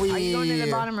walking over Are you going to the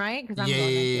here. bottom right? Because I'm Yeah,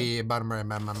 going there too. yeah, bottom right,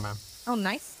 bottom right. Oh,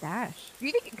 nice stash. Do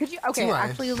you think? Could you? Okay, Do I?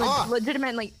 actually, Ah!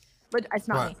 legitimately, it's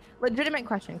not What? me. Legitimate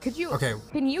question. Could you? Okay.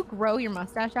 Can you grow your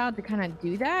mustache out to kind of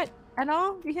do that at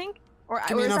all? Do you think? Or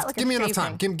Give or me is enough. that like a Give me enough shave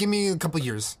time. thing? Give me a couple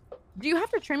years. Do you have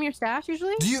to trim your stash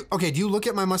usually? Do you? Okay. Do you look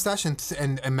at my mustache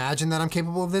and imagine that I'm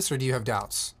capable of this, or do you have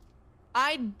doubts?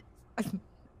 I.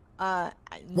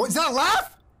 What is that a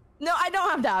laugh? No, I don't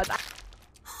have doubts.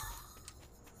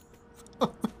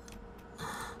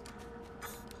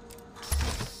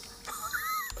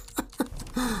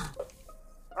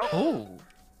 Oh.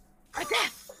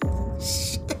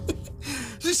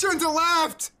 She shouldn't have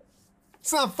laughed.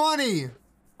 It's not funny.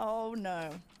 Oh no.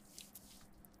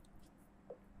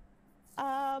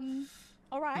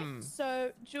 All right.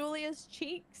 So Julia's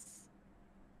cheeks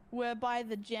were by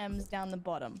the gems down the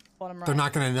bottom right. They're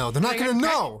not gonna know. They're not gonna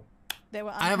know. They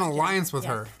were. I have an uncut alliance gems, with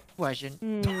yes. her. Wasn't.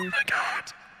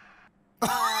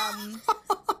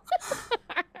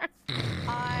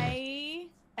 I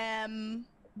am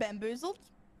bamboozled,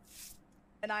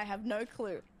 and I have no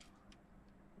clue.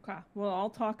 Okay, well, I'll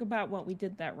talk about what we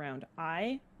did that round.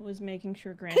 I was making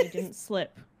sure Granny didn't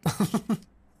slip.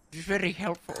 Very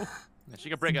helpful. She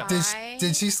can bring up.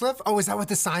 Did she slip? Oh, is that what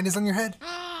the sign is on your head?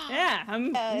 Yeah, I'm,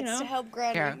 you It's know, to help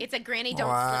Granny. Yeah. It's a granny don't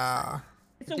Wow.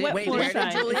 it's a wet Wait, floor where did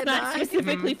sign. Julia It's not die?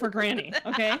 specifically for Granny,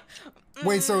 okay?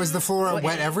 Wait, so is the floor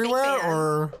wet everywhere,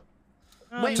 or?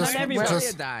 Wait, Just- where did everywhere. Julia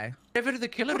just- die? Whatever the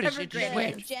killer is, it's The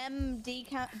wet. gem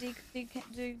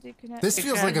deconnect. This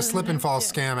feels like a slip and fall Yeah.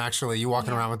 scam. Actually, you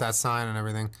walking around with that sign and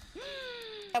everything.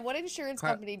 What insurance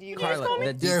company do you Carla,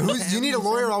 work the Yeah, who's? Do you need a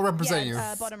lawyer? I'll represent you.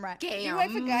 Bottom right. for? Do you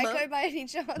work for Geico by any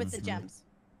chance? With the gems.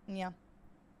 Yeah.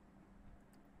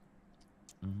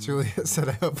 Julia said,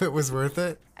 "I hope it was worth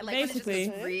it." I like when it just Basically,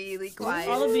 goes really quiet.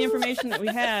 all of the information that we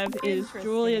have is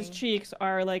Julia's Interesting. cheeks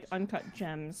are like uncut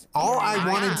gems. All I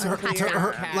Yeah. wanted to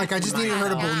her, like, I just needed her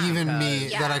to believe in me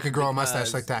Yeah. that I could grow a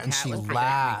mustache like that, and Kat she was protecting me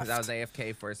laughed. because I was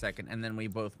AFK for a second, and then we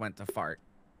both went to fart.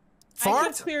 I did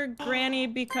Fart? clear Granny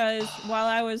because while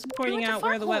I was pointing went to out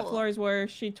where fart the wet hole. floors were,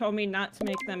 she told me not to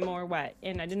make them more wet,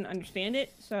 and I didn't understand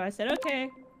it, so I said,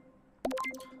 okay.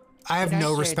 I have I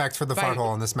no said, respect for the fart bite. hole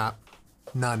on this map.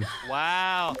 None.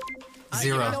 Wow.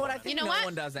 Zero. You know what? I think You know no what?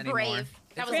 one does anymore. Brave.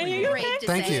 That was Granny, are you brave okay? to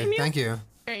Thank say. you. Thank you.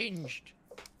 Changed.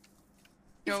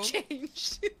 No,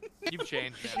 Changed. You've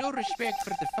changed. Man. no respect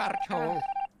for the fart hole.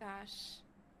 Gosh.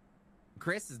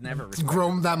 Chris has never respected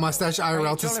Grow that mustache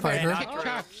IRL It's to all spite about her.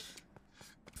 TikToks.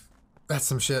 That's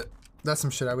some shit. That's some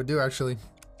shit I would do, actually.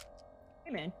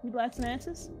 Hey man, you blasting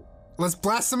asses? Let's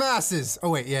blast some asses.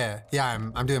 Oh wait, yeah,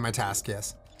 I'm doing my task.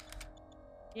 Yes,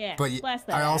 Yeah, but blast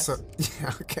that I ass. also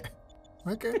yeah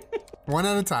okay, one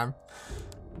at a time.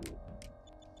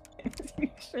 You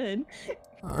should.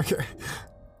 Okay.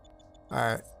 All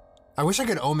right. I wish I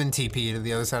could omen TP to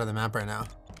the other side of the map right now.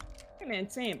 Hey man,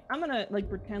 same. I'm gonna like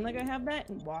pretend like I have that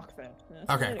and walk through.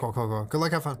 Okay, cool. Good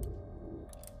luck, have fun.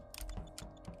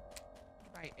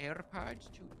 My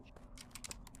AirPods too.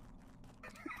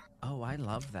 Oh, I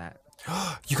love that.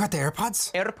 You got the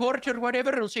AirPods? Airport or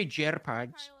whatever, it'll say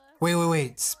JairPods.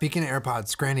 Wait. Speaking of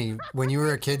AirPods, Granny, when you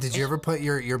were a kid, did you ever put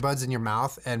your earbuds in your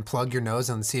mouth and plug your nose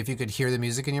and see if you could hear the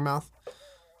music in your mouth?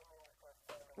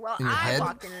 Well, In your I head?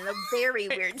 walked in at a very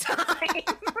weird time.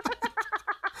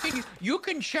 You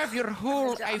can shove your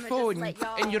whole I'm gonna just iPhone let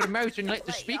y'all- in your mouth and let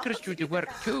the let speakers y'all do the work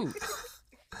too.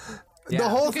 The Yeah.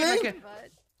 whole Okay, thing?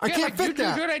 I Yeah, can't like, fit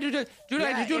that. Do like Yeah,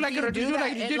 if you do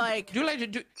that, it like- do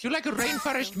like a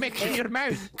rainforest mix in your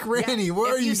mouth. Granny,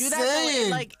 what If are you do that,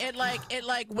 though, saying? it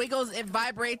like wiggles, it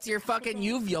vibrates your fucking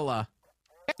uvula.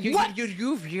 Your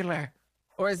uvula.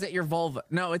 Or is it your vulva?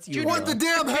 No, it's you. What the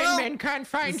damn Tin hell? Man can't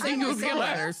find the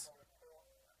uvula.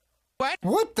 What?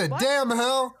 What the damn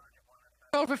hell?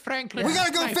 Over Franklin. We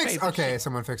gotta go My fix. favorite Okay, ship.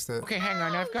 someone fixed it. Okay, hang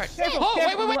on. I've got. Careful, Oh,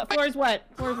 careful. wait. Floor's wet.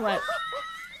 Floor's wet.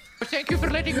 Thank you for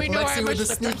letting me know Lexi I with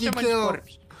must the have touched sneaky someone's kill.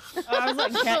 corpse. I was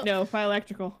letting Cat know if I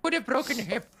electrical. Would have broken a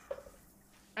hip.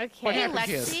 What Hey, happened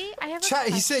here? Lexi, I have a Chat,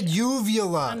 he said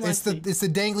uvula. I'm It's the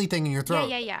dangly thing in your throat.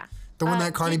 Yeah. The one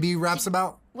that Cardi B raps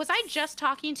about. Was I just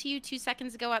talking to you 2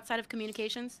 seconds ago outside of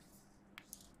communications?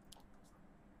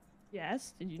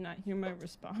 Yes. Did you not hear my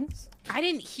response? I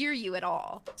didn't hear you at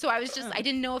all. So I was just, I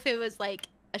didn't know if it was like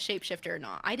a shapeshifter or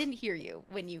not. I didn't hear you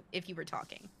if you were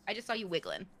talking. I just saw you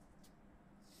wiggling.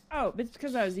 Oh, but it's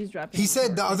because I was eavesdropping. He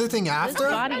said the other thing This after.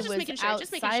 body I was was just making sure,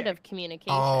 outside of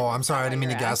communication. Oh, I'm sorry. I didn't mean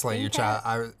to You're gaslight asking, you, Kat?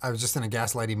 chat. I was just in a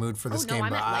gaslighty mood for this Oh, no, game, I'm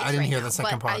but at lights I didn't right hear now, the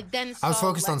second but part. I then I was saw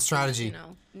focused on Lexi, strategy. You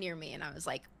know, near me, and I was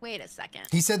like, wait a second.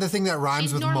 He said the thing that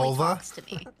rhymes She with normally Mulva. talks to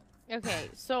me. Okay,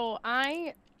 so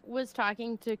I was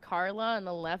talking to Carla on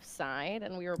the left side,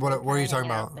 and we were. What both are you kinda talking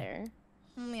hanging out about? there?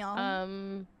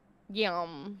 Meow.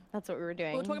 Yum. That's what we were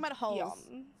doing. We're talking about holes.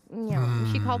 Yum.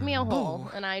 She called me a Hmm.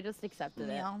 hole, and I just accepted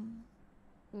it. Meow.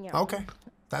 Yum. Okay,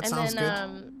 that And sounds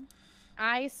then, good.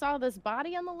 I saw this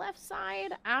body on the left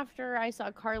side after I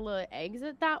saw Carla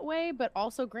exit that way, but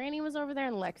also Granny was over there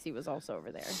and Lexi was also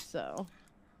over there. So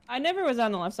I never was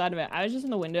on the left side of it. I was just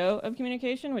in the window of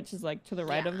communication, which is like to the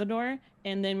right of the door.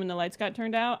 And then when the lights got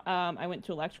turned out, I went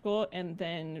to electrical, and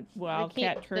then while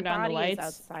Cat turned on the body is lights.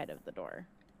 outside of the door.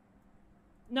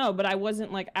 No, but I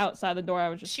wasn't like outside the door. I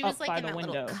was just She up was like by in the that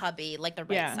window. little cubby, like the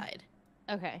right Yeah. side.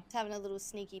 Okay. Having a little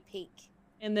sneaky peek.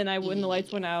 And then when the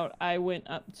lights went out, I went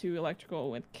up to electrical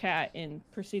with Cat and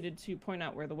proceeded to point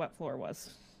out where the wet floor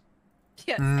was.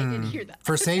 Yes, I did hear that.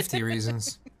 For safety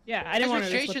reasons. Yeah, I It didn't want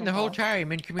was to slip Jason and the whole fall.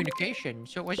 time in communication,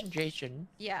 so it wasn't Jason.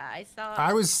 Yeah, I saw.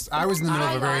 I was in the middle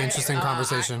of a very interesting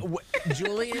conversation.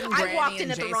 Julien, I Granny, walked in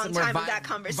and at the Jason wrong were time of that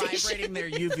conversation. vibrating their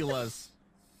uvulas.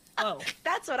 Oh,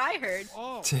 That's what I heard.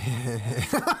 Oh.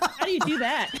 how do you do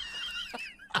that?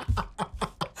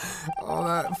 Oh,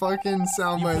 that fucking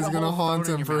soundbite is gonna haunt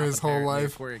him for his whole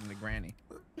life. Querying the granny.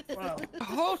 Wow. The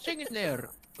whole thing in there.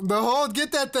 The whole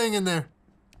get that thing in there.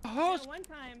 The whole. One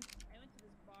time, I went to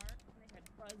this bar and they had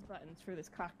buzz buttons for this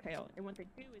cocktail, and what they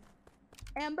do is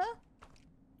Amber?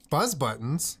 Buzz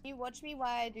buttons. Can you watch me while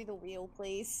I do the wheel,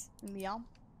 please? Meow.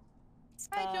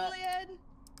 Hi, Julian.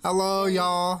 Hello,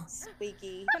 y'all.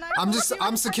 Squeaky. Can I I'm talk just to you in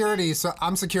I'm a second? security, so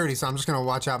I'm just gonna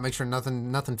watch out, make sure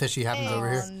nothing fishy happens over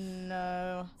Oh here.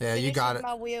 no. Yeah, you Finish got with it.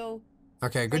 My wheel.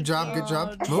 Okay, good Thank job, you. good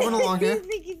job. Moving along here.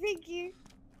 Thank you.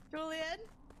 Julian?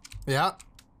 Yeah,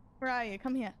 Where are you?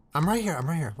 Come here. I'm right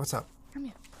here. What's up? Come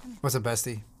here. What's up,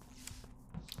 bestie?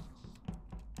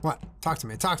 What? Talk to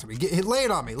me. Lay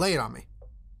it on me.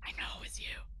 I know it was you.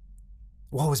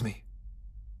 What was me?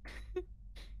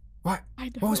 What? I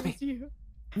know What was it me? was you.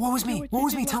 What was I know me? what What you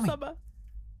was did me? last Tell me. summer.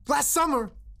 Last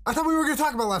summer. I thought we were gonna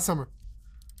talk about last summer.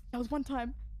 That was one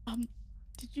time.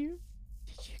 Did you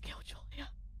kill Julia?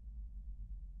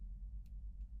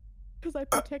 Because I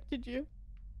protected you.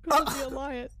 Because of the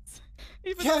alliance.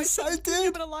 Even though Yes, I shouldn't did.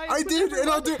 have an alliance I with did, and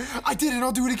everyone.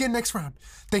 I'll do it again next round.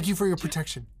 Thank you for your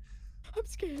protection. I'm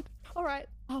scared. All right.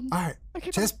 All right,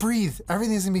 Okay. just breathe.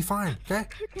 Everything's gonna be fine. Okay.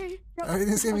 Okay. Yep.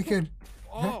 Everything's gonna be Okay. good.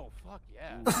 Oh, fuck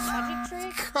yeah.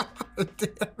 Magic trick. God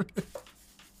damn it.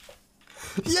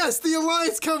 Yes, the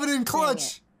alliance covenant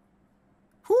clutch.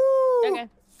 Woo! Okay.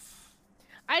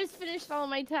 I just finished all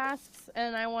my tasks,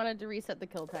 and I wanted to reset the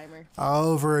kill timer.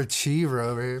 Overachiever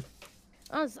over here.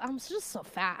 I'm just so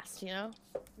fast, you know?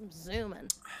 I'm zooming.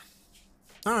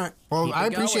 All right. Well, Keep I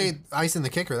it appreciate icing the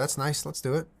kicker. That's nice. Let's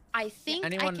do it. I think I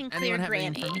Anyone- can anyone clear have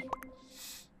anything Granny for me?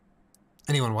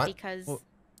 Anyone what? because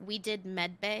we did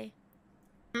med bay.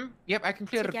 Yep, I can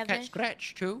clear a Together. cat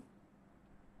scratch too.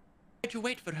 I had to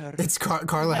wait for her. It's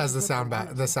Carla has the sound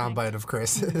bite of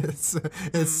Chris.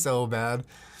 it's so bad.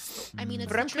 I mean, it's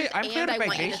But the I'm clear- truth, I'm and cleared I by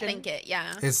want you to Jason. think it.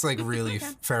 Yeah. It's like really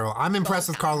feral. I'm impressed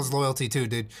with Carla's loyalty too,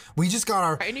 dude. We just got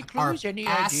our Any clues, any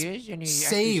ass ideas, any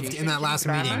saved in that accusations, last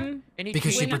any meeting drama? Any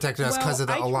because she cheating? protected us because of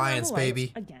the I turned on alliance, the lights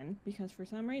baby. Again, because for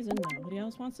some reason nobody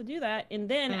else wants to do that. And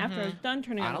then after I was done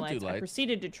turning I on the don't do lights, I lights.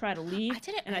 proceeded to try to leave. I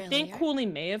did it and I think earlier. Cooley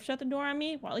may have shut the door on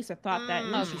me. Well, at least I thought that.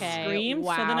 And then she Okay, screamed.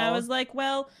 So then I wow. was like,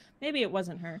 well, maybe it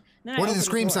wasn't her. Then I What did the opened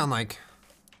scream door. sound like?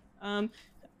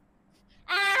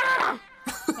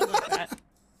 Something like that.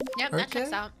 Yep, that Okay.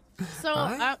 checks out. So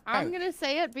Alright. I'm gonna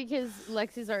say it because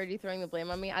Lexi's already throwing the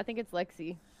blame on me. I think it's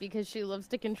Lexi because she loves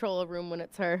to control a room when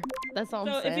it's her. That's all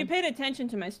So I'm if you saying. paid attention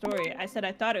to my story, I said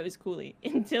I thought it was Cooley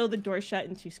until the door shut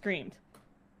and she screamed.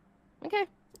 Okay.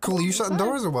 Cool, you shutting fine.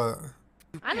 doors or what?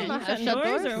 I don't know how to That shut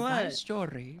noise doors. or My what?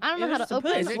 story. I don't know how to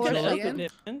open Is the it door.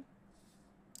 Julian?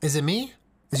 Is it me?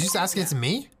 Did you just ask it's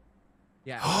me?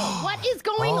 Yeah. What is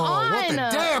going Oh, on? what the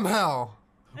damn hell?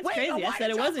 That's crazy. I said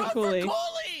it wasn't Cooley.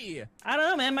 Cooley. I don't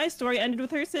know, man. My story ended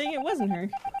with her saying it wasn't her.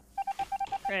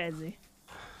 Crazy.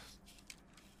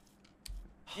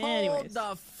 Hold Anyways.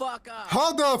 the fuck up.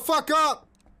 Hold the fuck up!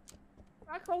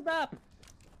 Hold up.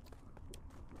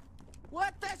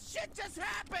 What the shit just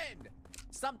happened?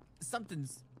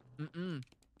 Something's.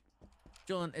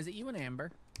 Julien, is it you and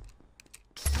Amber?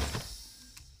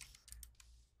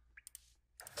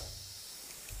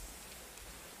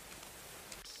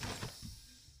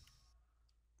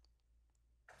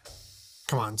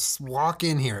 Come on, just walk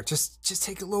in here. Just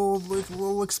take a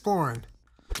little exploring.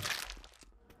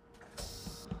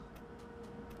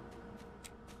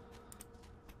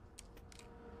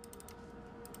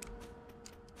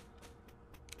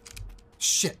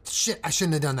 Shit, I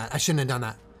shouldn't have done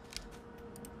that.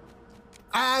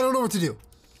 I don't know what to do.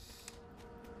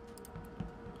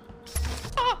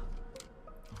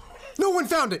 No one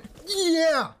found it.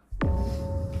 Yeah.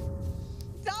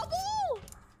 Double?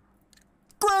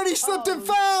 Granny slipped and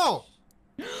fell.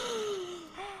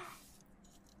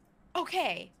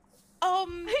 Okay.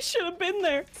 I should have been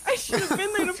there. I should have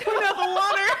been there to point out the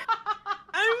water.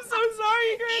 I'm so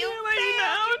sorry, Granny. I let you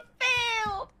down.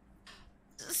 Failed.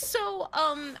 So,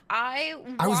 I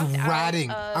was walked ratting.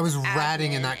 out of I was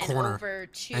ratting in admin that and corner. over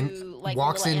to And like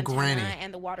walks the in little antenna Granny.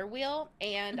 and the water wheel,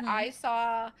 and I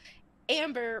saw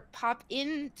Amber pop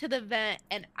into the vent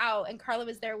and out, and Carla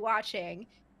was there watching.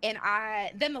 And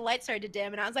then the light started to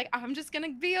dim, and I was like, I'm just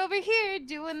gonna be over here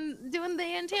doing the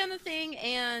antenna thing.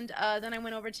 And then I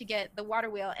went over to get the water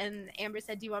wheel, and Amber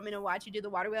said, "Do you want me to watch you do the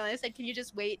water wheel?" And I said, "Can you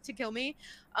just wait to kill me?"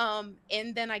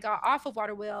 And then I got off of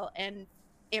water wheel, and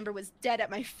Amber was dead at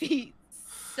my feet.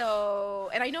 So,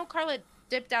 and I know Carla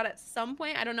dipped out at some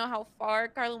point. I don't know how far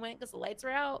Carla went because the lights were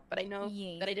out, but I know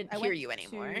that I didn't hear went you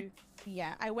anymore.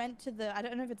 Yeah, I went to the, I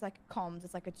don't know if it's like comms,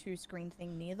 it's like a 2-screen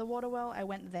thing near the water well. I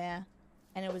went there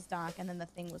and it was dark and then the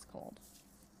thing was called.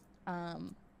 Well,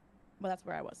 that's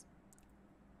where I was.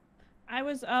 I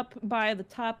was up by the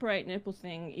top right nipple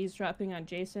thing, eavesdropping on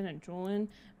Jason and Julien.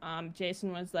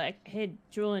 Jason was like, "Hey,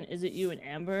 Julien, is it you and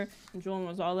Amber?" And Julien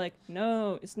was all like,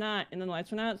 "No, it's not." And then the lights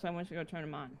went out, so I went to go turn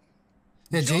them on.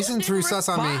 Yeah, Jason threw sus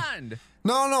on me. Respond.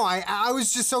 No, I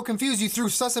was just so confused. You threw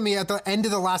sus at me at the end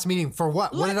of the last meeting for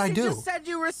what? What did I do? You just said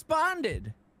you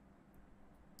responded.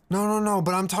 No,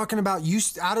 but I'm talking about you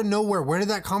out of nowhere. Where did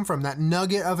that come from? That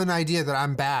nugget of an idea that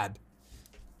I'm bad.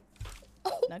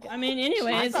 I mean,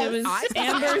 anyways, it was I thought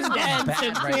Amber's I was dead, so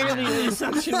bad right clearly now. the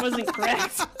assumption wasn't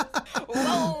correct. Whoa!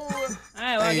 Alright,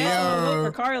 well, I Hey, guess I'll vote yo.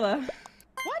 for Carla.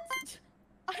 What?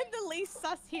 I'm the least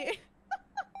sus here.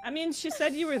 I mean, she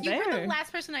said you were You were the there.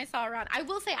 last person I saw around. I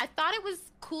will say, I thought it was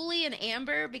Cooley and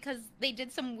Amber because they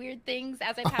did some weird things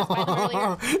as I passed by them earlier.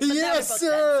 But now they're Yes, both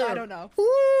sir. dead, so I don't know.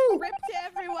 Woo! Rip to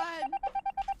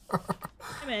everyone.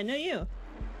 Hey, man, no you.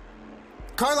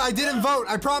 Carla, I didn't vote.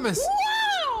 I promise.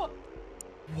 Whoa!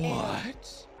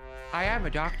 What? I am a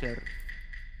doctor.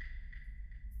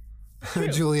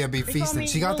 Julia be They call feasting. me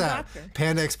She got Little that Doctor.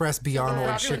 Panda Express Beyond Old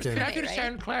Doctor chicken. Can I get a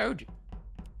Right? SoundCloud?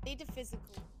 Need a physical.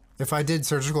 If I did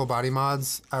surgical body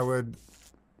mods, I would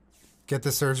get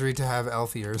the surgery to have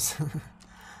elf ears.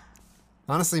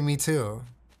 Honestly, me too.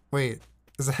 Wait,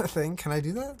 is that a thing? Can I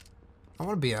do that? I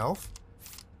want to be elf.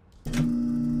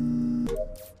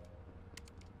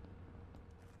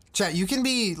 Chat, you can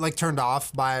be like turned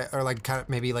off by, or like kind of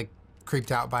maybe like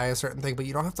creeped out by a certain thing, but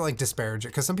you don't have to like disparage it.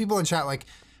 Because some people in chat like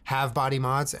have body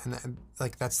mods and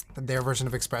like that's their version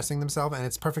of expressing themselves, and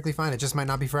it's perfectly fine. It just might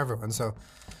not be for everyone. So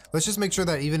let's just make sure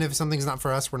that even if something's not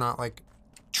for us, we're not like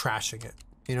trashing it.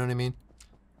 You know what I mean?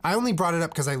 I only brought it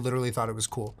up because I literally thought it was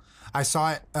cool. I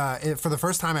saw it for the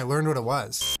first time. I learned what it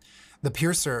was. The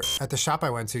piercer at the shop I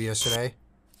went to yesterday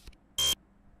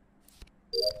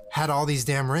had all these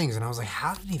damn rings, and I was like,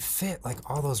 how did he fit like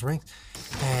all those rings?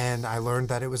 And I learned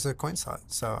that it was a coin slot.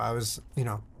 So I was, you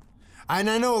know, and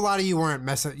I know a lot of you weren't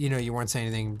messing, you know, you weren't saying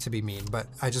anything to be mean, but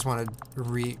I just wanted to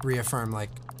reaffirm, like,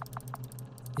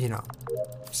 you know,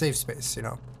 safe space, you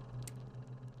know.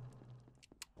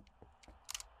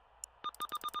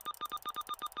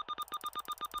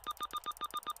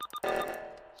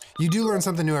 You do learn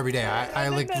something new every day. I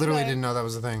like literally didn't know that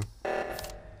was a thing.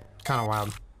 Kind of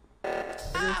wild.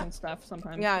 And stuff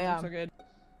sometimes. Yeah, yeah. So good.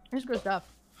 It's good stuff.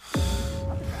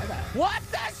 What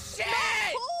the shit?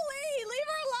 Holy, leave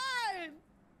her alone.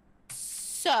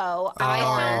 So I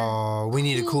had Oh, we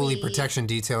need a coolie Coolie. protection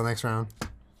detail next round.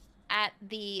 at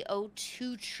the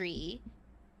O2 tree,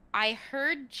 I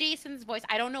heard Jason's voice.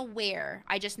 I don't know where.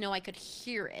 I just know I could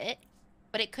hear it,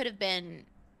 but it could have been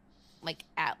like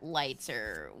at lights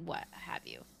or what have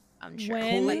you. I'm sure.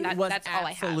 When- But was that's all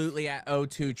I have. absolutely at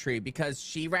O2 tree because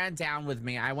she ran down with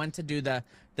me. I went to do the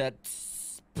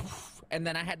and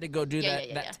then I had to go do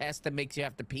that test that makes you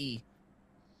have to pee.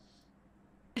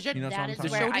 You know what That I'm is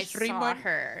talking where about? I saw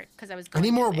her because I was. I need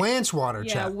going more in there. ranch water,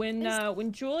 Yeah, chat.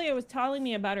 when Julia was telling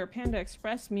me about her Panda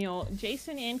Express meal,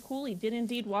 Jason and Cooley did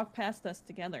indeed walk past us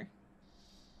together.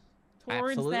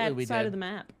 Towards Absolutely, we that side did. of the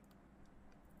map.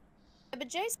 Yeah, but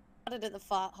Jason started at the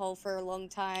fart hole for a long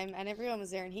time, and everyone was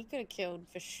there, and he could have killed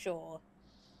for sure.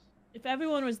 If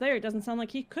everyone was there, it doesn't sound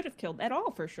like he could have killed at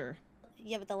all for sure.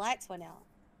 Yeah, but the lights went out.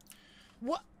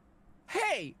 What?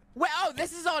 Hey! Well, oh,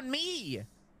 this is on me.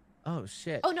 Oh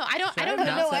shit. Oh no, I don't. Should I don't have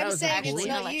know. announced that I'm I was saying actually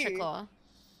it's Actually, not you. electrical.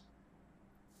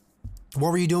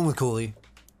 What were you doing with Cooley?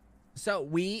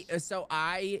 So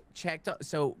I checked.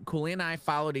 So Cooley and I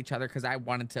followed each other because I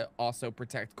wanted to also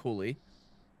protect Cooley.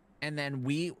 And then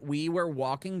we were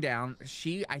walking down.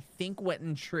 She, I think, went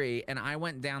in tree, and I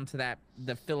went down to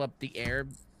the fill up the air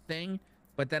thing.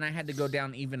 But then I had to go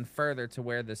down even further to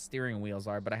where the steering wheels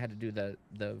are. But I had to do the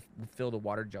fill the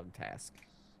water jug task.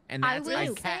 And I that's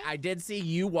will say- I did see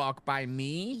you walk by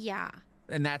me, Yeah.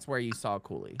 and that's where you saw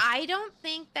Cooley. I don't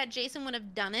think that Jason would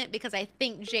have done it because I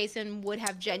think Jason would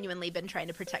have genuinely been trying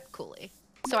to protect Cooley.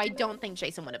 So I don't think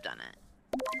Jason would have done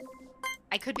it.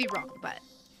 I could be wrong, but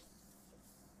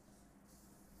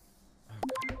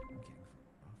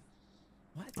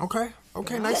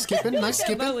Okay, nice skipping, nice That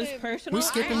skipping. was personal. We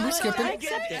skipping, we skipping. I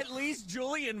get at least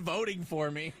Julian voting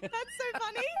for me. That's so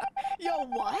funny. Yo,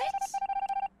 what?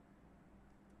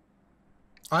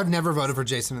 I've never voted for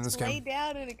Jason in this Lay game.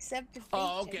 down and accept defeat.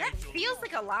 Oh, okay. that feels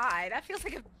like a lie. That feels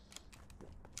like a.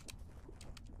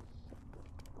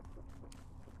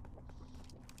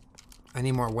 I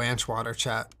need more ranch water,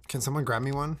 chat. Can someone grab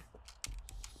me one?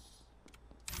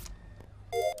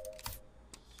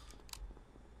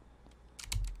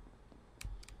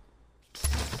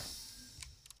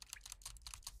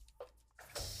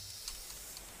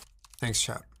 Thanks,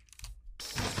 chat.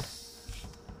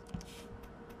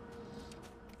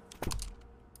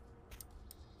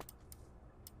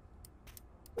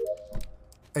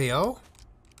 Ayo?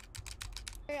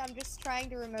 I'm just trying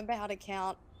to remember how to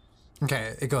count.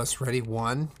 Okay, it goes. Ready?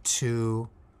 1, 2,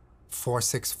 4,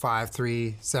 6, 5,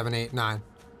 3, 7, 8, 9.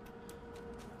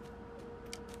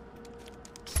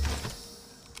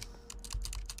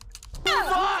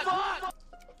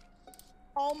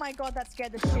 Oh my god, that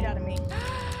scared the shit out of me.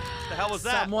 The hell was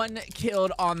that? Someone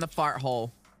killed on the fart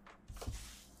hole.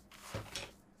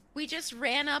 We just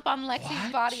ran up on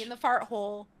Lexi's body in the fart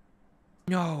hole.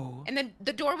 No. And then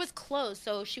the door was closed,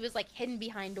 so she was like hidden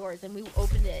behind doors, and we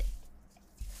opened it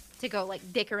to go like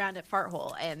dick around at fart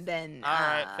hole, and then. All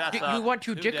right, fast up. You want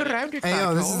to Who dick did it? around it?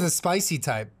 Ayo, this is Taco? the spicy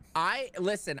type.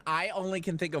 Listen, I only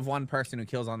can think of one person who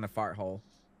kills on the fart hole.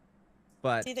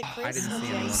 But It's either I Chris didn't or see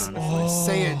anyone Jason.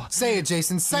 honestly. Say it,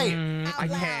 Jason, say it. Out I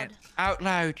loud. can't. Out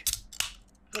loud.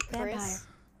 But Chris.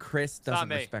 Chris Not doesn't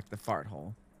me. respect the fart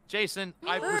hole. Jason,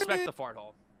 I respect the fart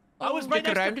hole. I was right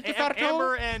Dick around next at to the fart hole?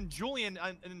 Amber and Julian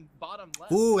in bottom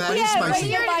left. Ooh, that is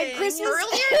spicy. Right by Christmas.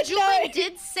 Earlier, Julian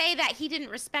did say that he didn't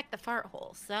respect the fart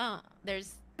hole, so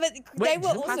there's. But they Wait,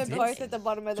 were Julian also did both say at the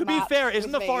bottom of the To be map. fair, with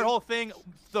isn't the me. fart hole thing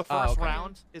the first okay.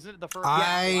 round? Isn't it the first?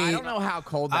 I don't know how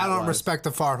cold that I don't was. respect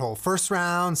the fart hole. First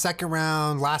round, second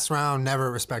round, last round,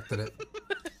 never respected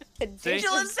it.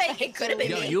 Julian's saying it could have been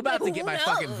Yo, me. you about to get Who my knows?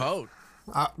 fucking vote.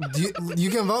 You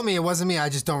can vote me. It wasn't me. I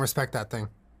just don't respect that thing.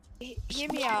 Hear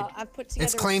me out. I've put together.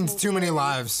 It's a claimed small too many theory.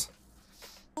 lives.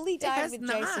 Fully died has with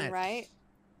not. Jason, right?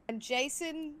 And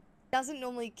Jason doesn't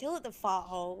normally kill at the fart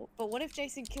hole. But what if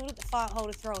Jason killed at the fart hole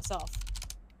to throw us off?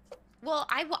 Well,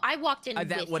 I walked in. That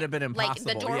with would have been him. Like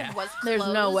the impossible, door yeah. was closed,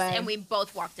 There's no way. and we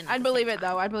both walked in. at I'd the believe same it though.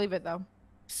 time. I'd believe it though.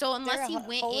 So there unless a he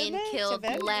went hole in in, there to killed,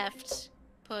 vent? left,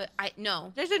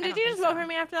 no. Jason, I did don't you just think vote so. for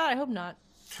me after that? I hope not.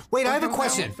 Wait, I have a I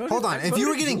question. voted- Hold on. I If you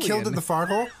were voted getting killed at Julian. the fart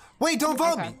hole, wait, don't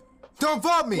vote Okay. me. Don't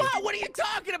vote me. What are you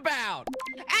talking about?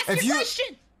 Ask If your you-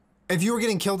 question. If you were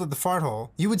getting killed at the fart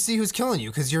hole, you would see who's killing you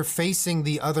because you're facing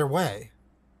the other way.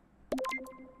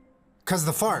 Because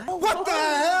the fart. What the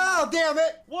hell? Damn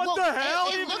it. What Well, the hell?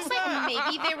 It even looks is like that?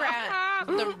 maybe they were at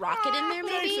the rocket in there,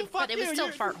 maybe, Jason, fuck but it was you, still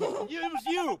you- fart hole. It was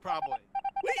you, probably.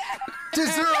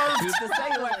 Deserved. Who's to say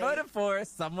who I voted for?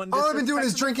 Someone. All I've been doing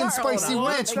is disrespected the drinking fart hole. spicy Now,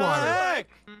 ranch What the water. heck?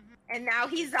 And now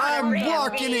he's on I'm a rampage.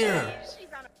 walking here. She's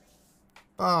on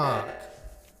a-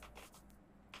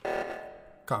 Fuck.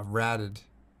 Got ratted.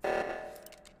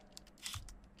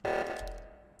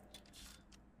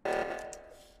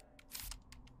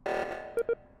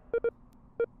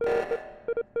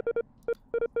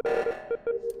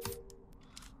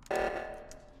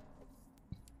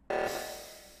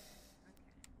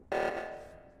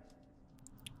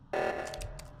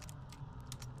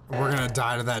 We're gonna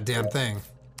die to that damn thing.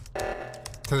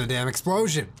 To the damn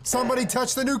explosion. Somebody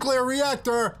touch the nuclear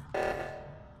reactor!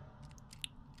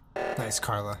 Nice,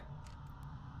 Carla.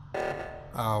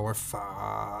 Oh, we're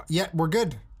yeah, we're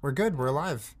good. We're good. We're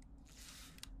alive.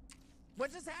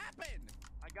 What just happened?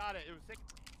 I got it. It was sick.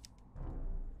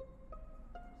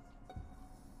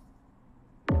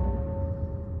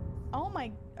 Oh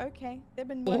my. Okay, they've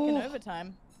been working Oh.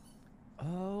 overtime.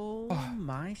 Oh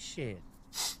my shit.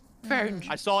 Found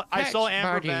I saw Cat's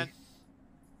Amber body. vent.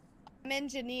 I'm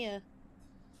engineer.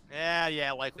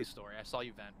 Yeah, likely story. I saw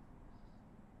you vent.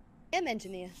 I'm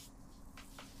engineer.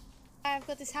 I've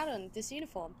got this hat on, this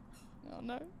uniform. Oh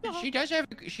no. She does have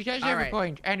a Alright.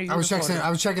 point. And a I was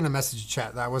uniform. checking the message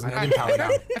chat. That wasn't. I didn't power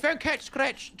down. I found Cat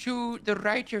Scratch to the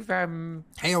right of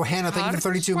Hey, oh Hannah, thank you for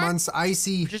 32 months.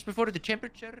 Icy, just before the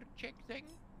temperature check thing.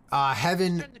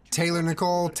 Heaven, Taylor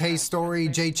Nicole, Tay Story,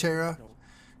 Jay Chera,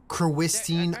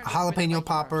 Crewistine, Jalapeno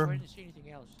Popper,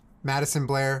 Madison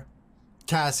Blair,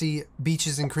 Cassie,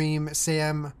 Beaches and Cream,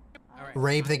 Sam,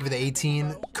 Rabe, thank you for the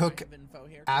 18, Cook,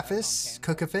 Affis,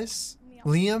 Cookafis,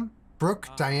 Liam, Brooke,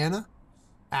 Diana,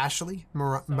 Ashley,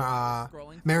 Mariana,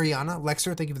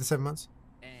 Lexer, thank you for the 7 months.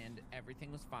 And everything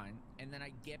was fine. And then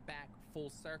I get back full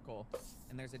circle,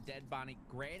 and there's a dead body.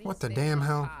 Granny What the standing damn on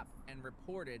hell? top and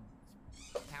reported.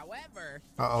 However,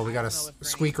 Uh-oh, we got I a don't know if Granny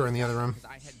squeaker in the was other room. 'cause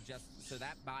I had just so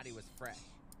that body was fresh.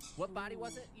 What body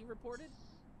was it you reported?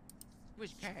 It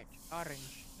was Cat,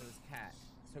 orange. It was Cat.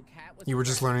 So Cat was. You were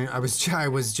just fresh. learning. I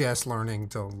was just learning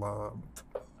to love.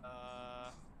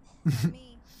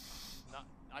 Me.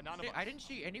 None of us. I didn't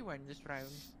see anyone this round.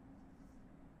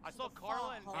 I saw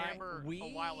Carla and Amber we- a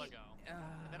while ago. And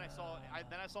then I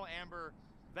saw Amber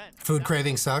vent. Food That was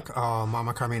cravings suck. Oh,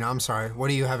 Mama Carmina, I'm sorry. What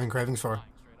are you having cravings for? fine,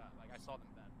 straight up. Like I saw them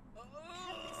vent.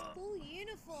 I have this cool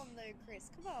uniform though, Chris.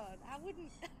 Come on, I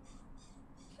wouldn't.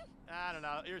 I don't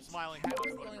know. You're smiling. Cat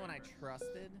was the only one I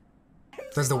trusted.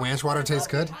 Does the Wanch water taste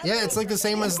good? Yeah, it's like the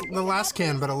same as the last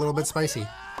can, but a little bit spicy.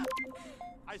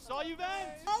 I saw you vent.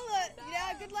 Holla!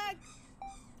 Yeah, good luck.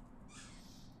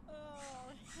 Oh,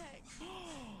 heck.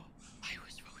 I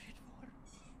was voted for.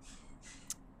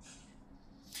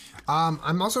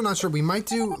 I'm also not sure. We might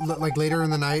do like later in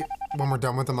the night when we're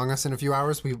done with Among Us in a few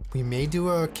hours. We may do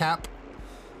a cap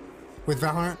with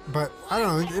Valorant, but I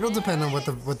don't know. It'll depend on what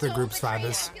the group's vibe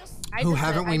is. Who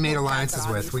haven't we made alliances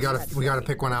with? We gotta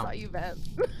pick one out.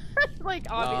 Like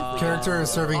obviously. Character is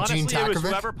serving Honestly, Gene it was Takovic.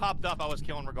 whoever popped up I was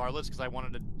killing regardless because I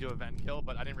wanted to do a vent kill,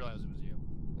 but I didn't realize it was you.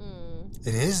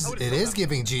 It is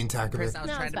giving Gene Chris, Takovic. I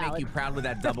was trying to make you proud with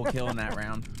that double kill in that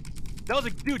round. That was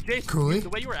like, dude, Jason, Cooley? the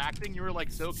way you were acting, you were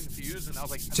like so confused, and I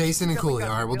was like, Jason and definitely Cooley.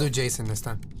 got All right, we'll do kills. Jason this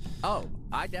time. Oh,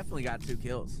 I definitely got 2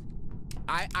 kills.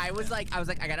 I was like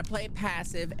I gotta play it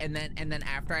passive, and then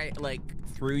after I like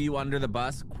threw you under the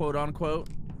bus, quote unquote.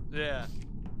 Yeah.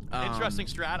 Interesting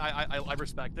strat. I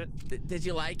respect it. Did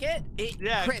you like it?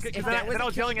 Yeah, Chris, because if then that was I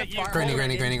was a kill yelling in at the you. far Granny, right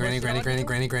granny, and granny, it granny, was granny, showing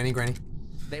granny, you, granny, granny, granny.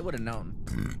 They would have known.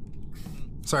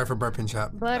 Sorry for burping,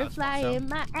 chat. Butterfly in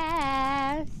my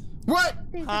ass. What?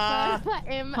 There's a butterfly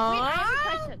in my. Wait, I have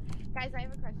a question. Guys, I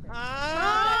have a question.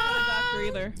 Doctor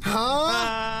either.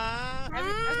 Huh? Okay.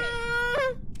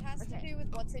 It has to do with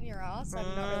what's in your ass. I'm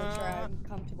not really sure I'm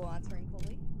comfortable answering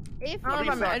fully. If I don't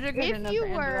know if I'm educated if enough you to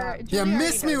answer were, that. Yeah, Julie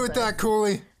miss already me knows with this. that,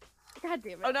 Cooley. God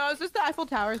damn it. Oh no, it's just the Eiffel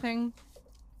Tower thing.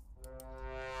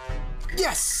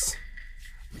 Yes.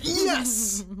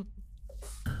 Yes.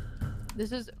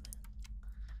 This is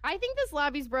I think this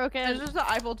lobby's broken. this is the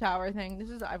Eiffel Tower thing. This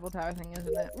is the Eiffel Tower thing, isn't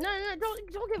it? No,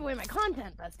 don't give away my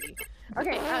content, bestie.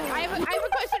 Okay, I have a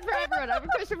question for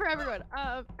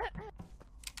everyone.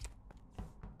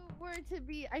 Were to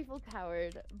be Eiffel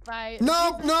Towered by.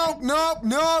 Nope. Jesus Nope. and- Nope.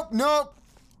 Nope. Nope.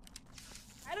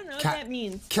 I don't know what Cat. that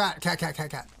means. Cat.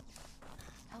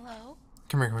 Hello?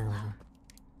 Come here.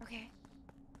 Okay.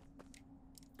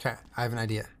 Okay, I have an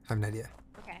idea.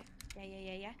 Okay.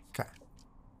 Yeah. Okay.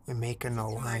 We make an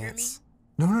murder alliance.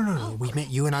 No.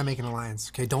 You and I make an alliance.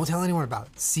 Okay, don't tell anyone about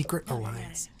it. Secret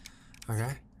alliance.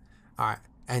 Okay? Alright.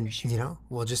 And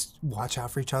we'll just watch out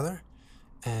for each other.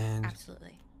 And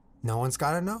Absolutely. no one's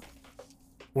gotta know.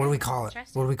 What do we call it?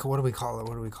 Interesting. What do we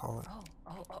call it?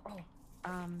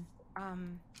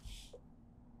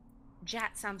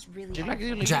 Jat sounds really Do you like the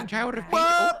helpful. Leaning Jack. Tower of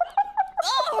What?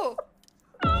 Oh!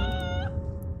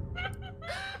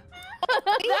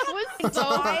 That was so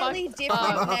Highly fucked different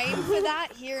up. name for that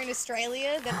here in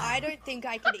Australia that I don't think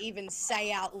I could even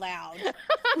say out loud.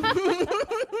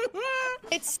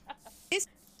 It's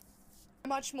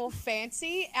much more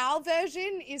fancy. Our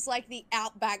version is like the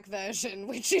Outback version,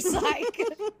 which is like.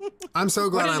 I'm so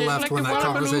glad I left when that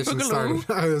conversation started.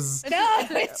 I was. No,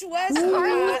 it's worse.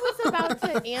 Carla was about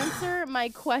to answer my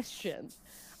question.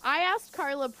 I asked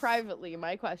Carla privately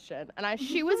my question, and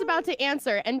she was about to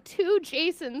answer, and 2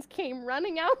 Jasons came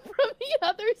running out from the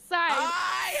other side,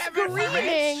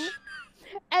 screaming,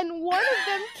 and one of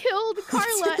them killed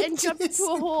Carla and jumped into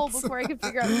a hole before I could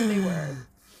figure out who they were.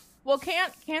 Well,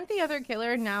 can't the other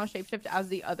killer now shapeshift as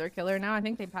the other killer now? I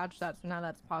think they patched that, so now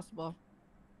that's possible.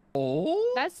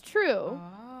 Oh? That's true,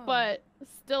 but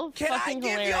still fucking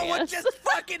hilarious. Can I give you what just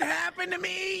fucking happened to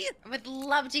me? I would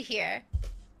love to hear.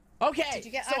 Okay, Did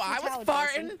you get so I was Eiffel Tower,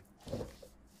 farting. Jason?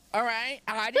 All right,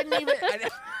 I didn't even.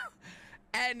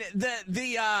 And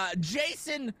the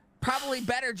Jason, probably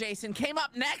better Jason, came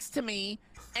up next to me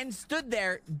and stood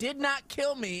there, did not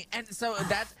kill me, and so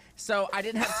I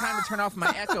didn't have time to turn off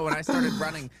my echo when I started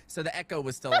running, so the echo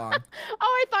was still on. Oh,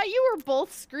 I thought you were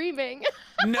both screaming.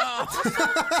 No.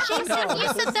 Jason, you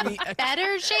said the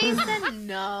better Jason?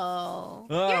 No.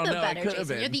 Oh, You're the no, it better could have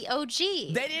Jason. You're been. the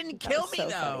OG. They didn't kill me so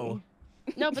though. funny.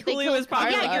 No, but they Julia killed was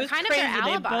probably Carla. Yeah, you're like, kind of their crazy. They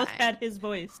alibi. both had his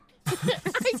voice.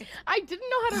 I didn't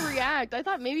know how to react. I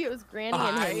thought maybe it was Granny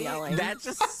and him yelling. That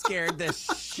just scared the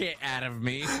shit out of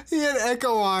me. He had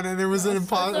echo on, and it was an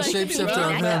shapeshifter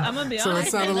of him. I'm gonna be So it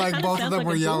honest, sounded that like kinda both of sounds them like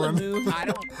were a Julia yelling. move. I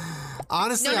don't.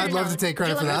 Honestly, No, I'd love to take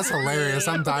credit for that. That's hilarious.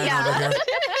 I'm dying over here.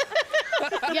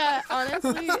 Yeah,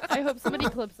 honestly, I hope somebody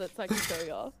clips it so I can show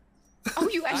y'all. Oh,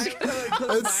 you actually.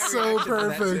 It's so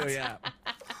perfect. Yeah.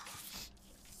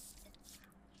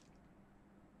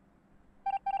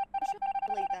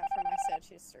 Delete that from my search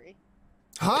history.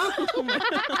 Huh?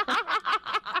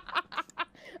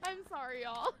 I'm sorry,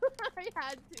 y'all. I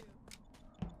had to.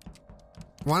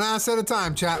 One ass at a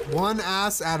time, chat. One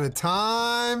ass at a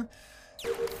time.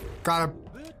 Gotta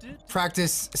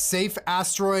practice safe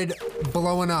asteroid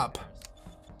blowing up.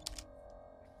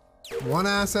 One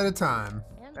ass at a time.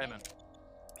 Hey, man.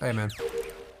 Hey, man.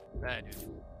 Hey, dude.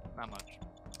 Not much.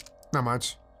 Not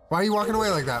much. Why are you walking away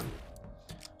like that?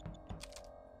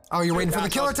 Oh, you're waiting for the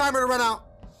killer timer to run out.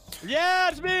 Yeah,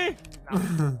 it's me.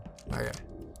 Okay.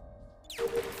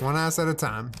 One ass at a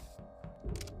time.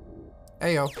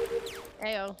 Ayo.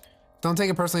 Ayo. Don't take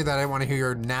it personally that I want to hear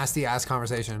your nasty ass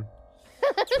conversation.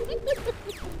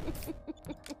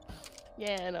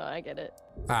 Yeah, no, I get it.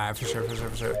 Alright, for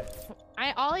sure.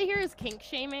 All I hear is kink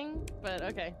shaming, but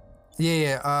okay.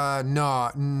 Yeah,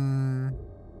 no.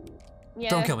 Yeah.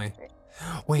 Don't kill me.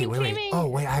 Wait. Kink shaming- Oh,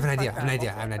 wait, I have an idea. Fuck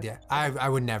that. I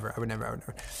would never.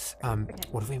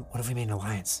 What if we made an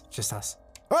alliance? Just us.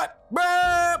 What?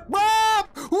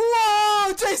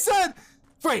 Whoa, Jason!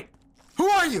 Wait, who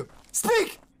are you?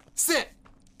 Speak! Sit!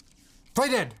 Play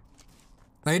dead.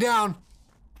 Lay down.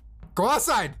 Go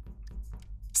outside.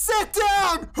 Sit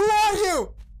down! Who are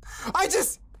you?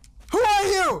 Who are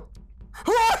you?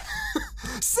 Who are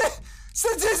Sit!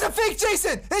 It's a fake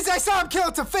Jason! I saw him kill.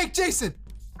 It's a fake Jason!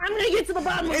 I'm gonna get to the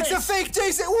bottom of It's this. a fake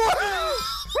Jason! What?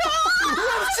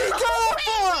 What's she going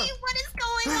for? What is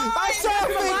going on? I saw a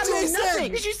fake Jason!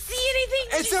 Nothing. Did you see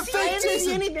anything? It's a I fake didn't see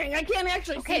Jason! anything. I can't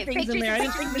actually Okay, see things fake in there. I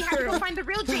Jason. didn't think We this have to go through. find the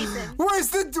real Jason. Where's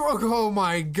the door? Oh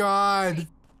my god.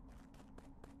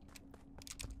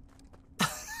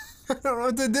 I don't know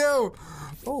what to do.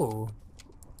 Oh.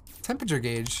 Temperature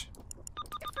gauge.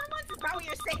 Is that what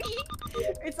you're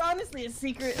saying? It's honestly a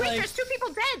secret. Wait, Like, there's 2 people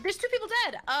dead. There's 2 people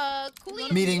dead.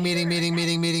 Cooley. Meeting. Cooley and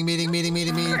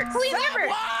Amber.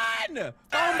 One!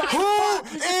 Oh my Who fuck,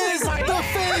 is the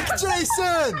fake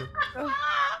Jason?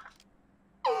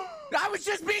 I was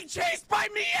just being chased by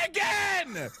me again!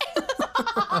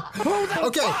 Who the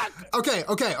fuck?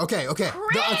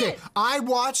 Okay. I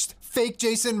watched fake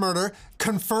Jason murder.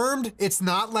 Confirmed it's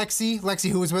not Lexi. Lexi,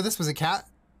 who was with us? Was it Kat?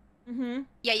 Mm-hmm.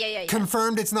 Yeah.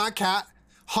 Confirmed it's not Kat.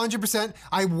 100%.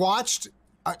 I watched.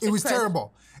 It was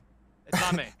terrible. It's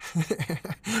not me.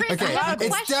 Okay, I have a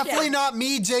it's question. definitely not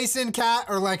me, Jason, Kat,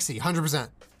 or Lexi. 100%.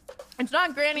 It's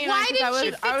not Granny and Why I, 'cause did she I was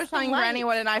fix the telling Granny light?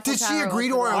 what an Eiffel Did she Tower agree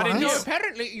to was. our Why didn't alliance? you? No,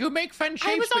 apparently you make fun I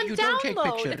shapes, was but on you don't take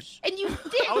download, pictures. and you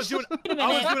did. I was doing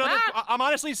other. I'm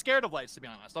honestly scared of lights, to be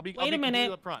honest. I'll be Wait a minute.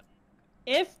 completely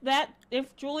upfront.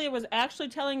 if Julia was actually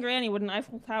telling Granny what an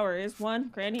Eiffel Tower is, 1,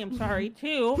 Granny, I'm sorry.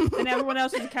 2, then everyone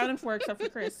else is accounted for except for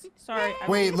Chris. Sorry. I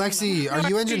Wait, was- Lexi, are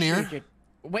you engineer?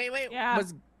 Wait. Yeah.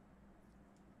 Was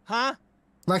Huh?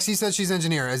 Lexi said she's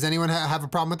engineer. Does anyone have a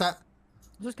problem with that?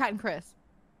 Just Kat and Chris.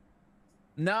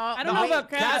 no. I don't know about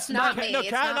Kat. It's not me. No, It's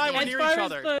Kat and not I me. were As near far each as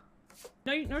other.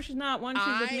 No, she's not. One,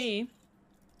 she's with me.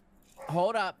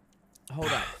 Hold up.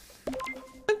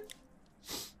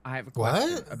 I have a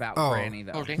question What? about Oh. Granny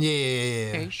though. Okay. Yeah.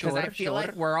 Okay, Because sure, I feel sure.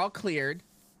 like we're all cleared.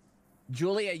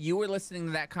 Julia, you were listening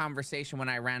to that conversation when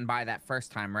I ran by that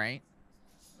first time, right?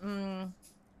 Mm.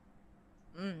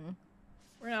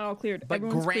 We're not all cleared. But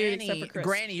Everyone's cleared except Granny, for Chris.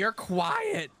 Granny, you're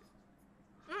quiet.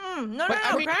 No, But,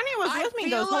 I mean, Granny was I with me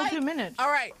feel those whole like- 2 minutes. All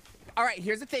right.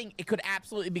 Here's the thing. It could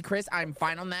absolutely be Chris. I'm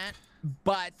fine on that.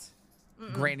 But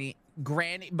Granny,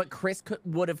 but Chris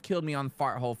would have killed me on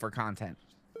fart hole for content.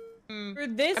 For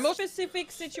this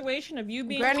specific situation of you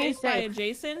being Granny is chased by a safe.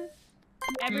 Jason,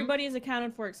 everybody is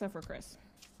accounted for except for Chris.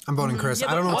 I'm voting Chris.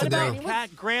 I don't know what to do.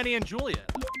 Cat, Granny, and Julia?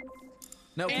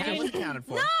 No, Cat was accounted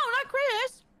for. No, not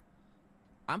Chris.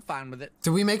 I'm fine with it. Did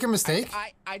we make a mistake?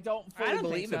 I don't fully don't think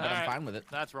believe so. it, but I'm fine with it.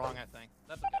 That's wrong, I think.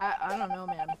 That's okay. I don't know,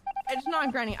 man. It's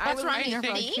not Granny. I was That's right here for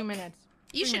like right, 2 minutes.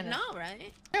 You 3 should minutes. know,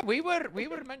 right? Yeah, we were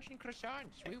mentioning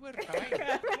croissants. We were fine.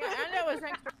 Yeah, and it was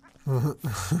next.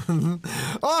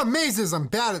 Oh, mazes! I'm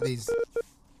bad at these.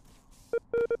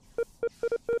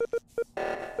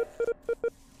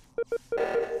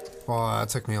 Oh, that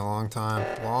took me a long time.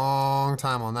 Long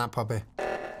time on that puppy.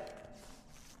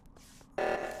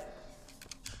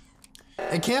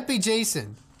 It can't be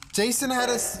Jason. Jason had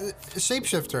a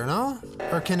shapeshifter, no?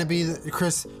 Or can it be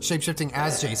Chris shapeshifting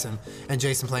as Jason and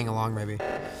Jason playing along, maybe?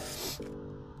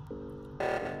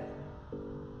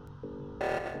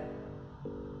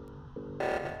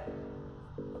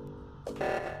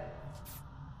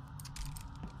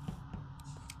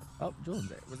 Oh, Julian's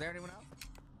there. Was there anyone else?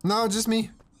 No, just me.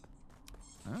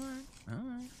 All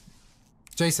right.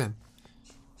 Jason.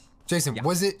 Jason, Yeah.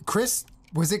 was it Chris?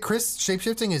 Was it Chris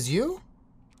shapeshifting as you?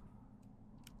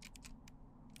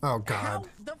 Oh, God. How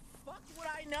the fuck would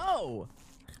I know?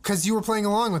 Because you were playing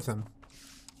along with him.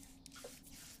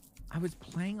 I was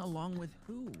playing along with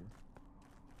who?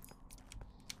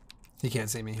 He can't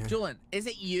see me here. Julian, is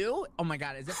it you? Oh my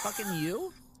god, is it fucking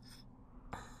you?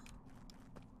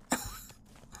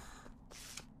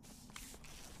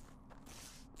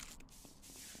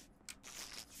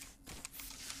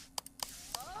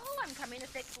 Oh, I'm coming to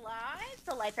fix lights.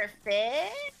 The lights are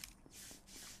fixed.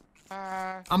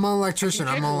 I'm an electrician.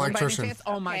 I'm an Julian, by any electrician. chance?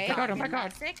 Oh my Okay, god. Oh my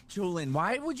god. fantastic. Julian,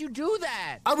 why would you do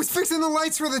that? I was fixing the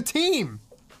lights for the team.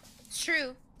 It's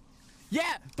true. Yeah,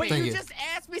 but Thank you you. just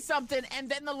asked me something and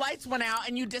then the lights went out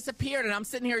and you disappeared and I'm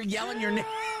sitting here yelling your name.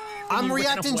 I'm You ran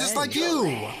reacting just away. like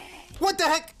you. What the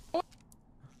heck?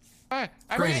 I'm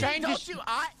Granny. a Don't scientist. you?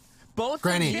 Both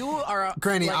Granny. of you are.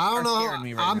 Granny, like, I don't are know. scaring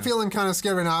me right I'm now. feeling kind of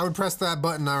scared right now. I would press that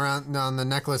button around on the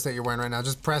necklace that you're wearing right now.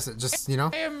 Just press it. Just, you know.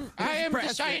 I am the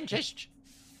Press it. scientist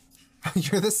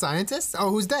You're the scientist? Oh,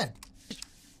 who's dead?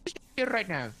 here right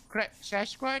now.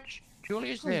 Sasquatch,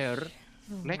 Julia's there.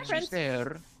 Lex is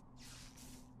there.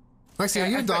 Lexi, are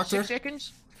you a I've got doctor? 6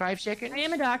 seconds. 5 seconds. I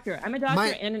am a doctor. I'm a doctor My-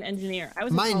 and an engineer. I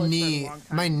was in My college for a knee, long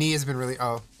time. my knee has been really.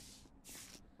 Oh,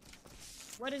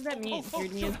 What does that mean? Your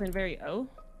knee has been very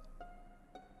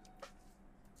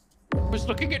Was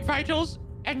looking at vitals,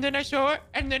 and then I saw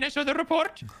the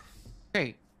report.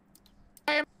 Okay,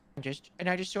 I am a scientist, and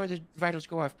I just saw the vitals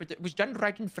go off, but it was done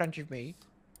right in front of me.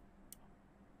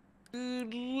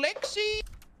 Lexi,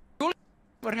 Julia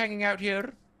were hanging out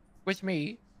here with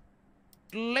me.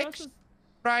 Lex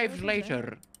arrived was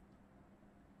later.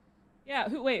 Yeah.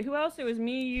 Who else? It was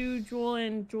me, you,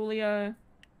 Julian, Julia,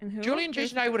 and who? Julie and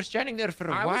Jason and I were standing there for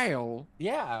a while.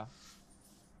 Yeah.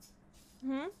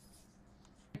 Hmm.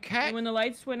 Cat. And when the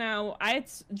lights went out,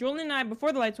 Julian and I,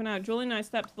 before the lights went out, Julian and I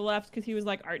stepped to the left because he was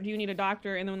like, do you need a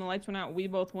doctor? And then when the lights went out, we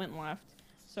both went left.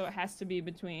 So it has to be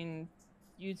between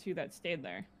you two that stayed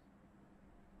there.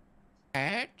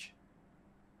 Cat.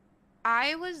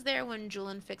 I was there when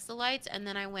Julian fixed the lights, and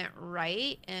then I went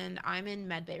right, and I'm in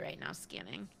medbay right now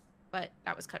scanning. But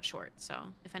that was cut short, so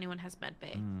if anyone has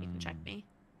medbay, you can check me.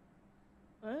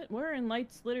 What? We're in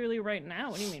lights literally right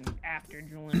now. What do you mean after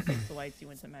Julian fixed the lights, he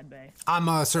went to medbay? I'm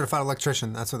a certified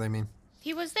electrician. That's what they mean.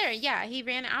 He was there, yeah. He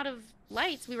ran out of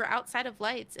lights. We were outside of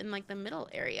lights in like the middle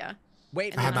area.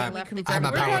 Wait, And I have then my- left the I have my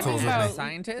We're power talking tools with about me.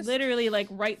 Scientist? literally like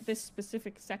right this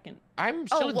specific second. I'm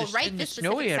still Oh, in well, the, right in the this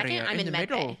snowy specific area, second, I'm in the in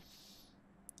middle. medbay.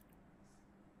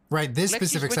 Right, this Lexi's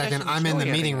specific with us second, in the I'm in the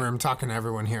snowy meeting area. room talking to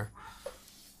everyone here.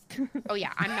 Oh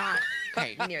yeah, I'm not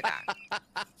Okay. near that.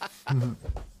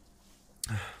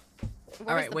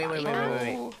 All right, wait.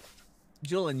 Oh,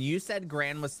 Julian, you said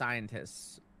Gran was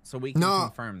scientist, so we can No,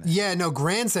 confirm that. yeah, no.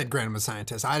 Gran said Gran was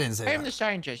scientist. I didn't say I am the that.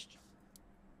 scientist.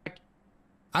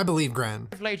 I believe Gran.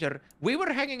 Later, we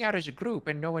were hanging out as a group,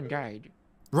 and no one died.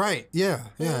 Right? Yeah.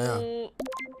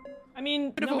 I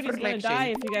mean, Bit of nobody's gonna overflexing. die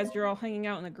if you guys are all hanging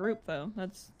out in a group, though.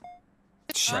 That's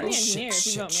I'm the engineer. If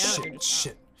you vote me out, you're just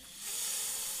Shit.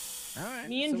 All right.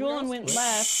 Me and Julien went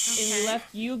left, and we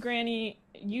left you, Granny,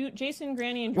 Jason,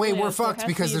 Granny, and Wait, Julia, we're so it fucked has to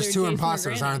because be there's either 2 Jason or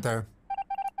imposters, Granny. aren't there?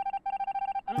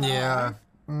 I don't know. Yeah.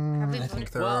 we I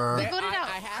think there Well, are. We voted out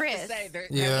I have Chris. to say, there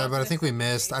Yeah, but I wasn't think we a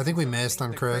missed. I case think we where I missed think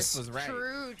on that Chris. was right.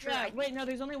 True. Yeah, wait, no,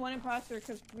 there's only one imposter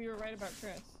because we were right about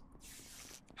Chris.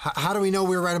 How do we know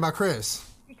we were right about Chris?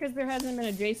 Because there hasn't been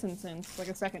a Jason since, like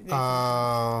a second Jason.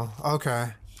 Oh, okay.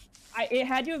 It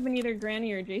had to have been either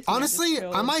Granny or Jason. that Honestly, just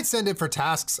I showed. might send it for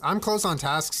tasks. I'm close on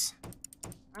tasks.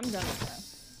 I'm done with that.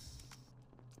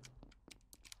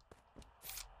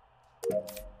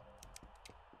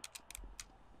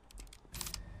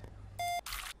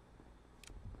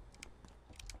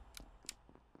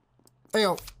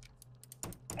 Ayo.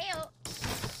 Ew.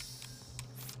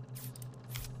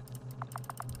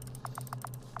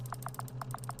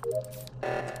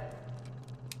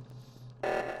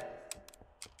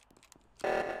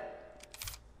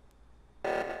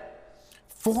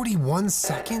 41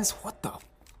 seconds? What the?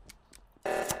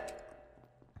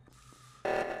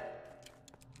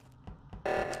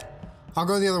 I'll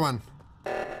go the other one.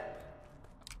 You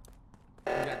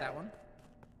got that one?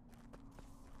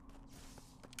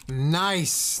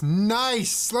 Nice.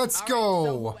 Nice. Let's All go. right,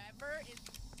 so whoever is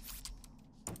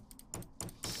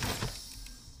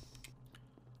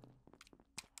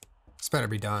This better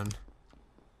be done.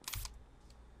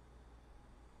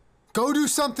 Go do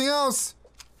something else.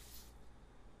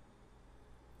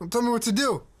 Don't tell me what to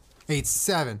do. 8,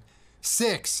 7,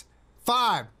 6,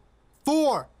 5,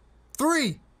 4,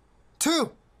 3,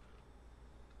 2.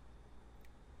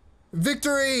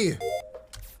 Victory!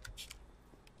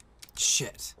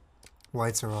 Shit.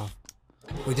 Lights are off.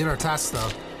 We did our tasks though.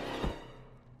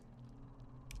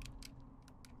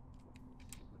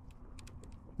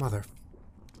 Mother.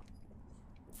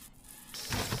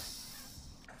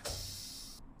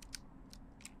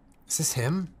 Is this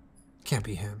him? Can't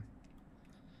be him.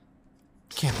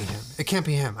 Can't be him. It can't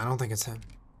be him. I don't think it's him.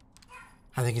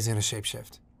 I think he's gonna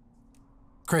shapeshift.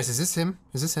 Chris, is this him?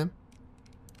 Is this him?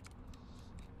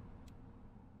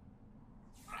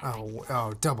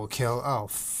 Oh, double kill. Oh,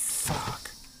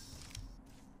 fuck.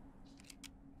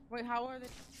 Wait, how are they?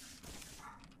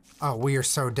 Oh, we are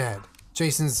so dead.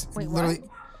 Jason's Wait, what? literally.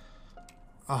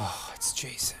 Oh, it's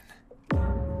Jason.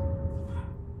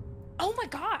 Oh my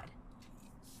god.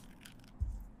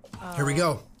 Here we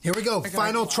go. Here we go.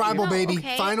 Final tribal, baby.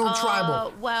 Okay, Final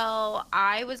tribal. Well,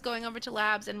 I was going over to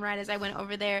labs, and right as I went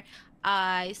over there,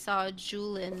 I saw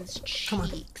Julien's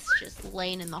cheeks just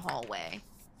laying in the hallway.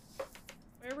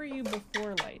 Where were you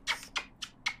before lights?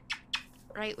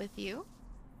 Right with you.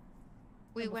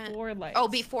 We went. Before lights. Oh,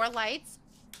 before lights.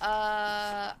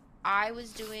 I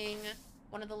was doing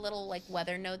one of the little like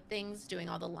weather node things, doing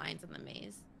all the lines in the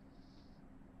maze.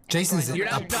 Jason's Going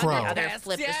a over to pro. the other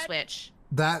flip the switch.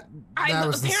 That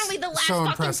was apparently the last so fucking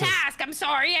impressive. task. I'm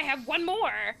sorry, I have one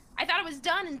more. I thought it was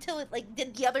done until it like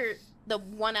did the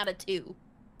 1 out of 2.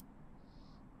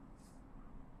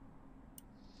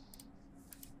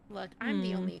 Look, I'm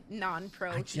the only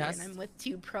non-pro here, and I'm with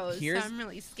 2 pros, so I'm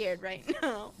really scared right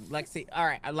now. Lexi. All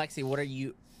right, Lexi, what are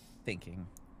you thinking?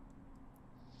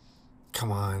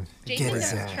 Come on. Jason Get his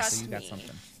doesn't ass. trust So you got me.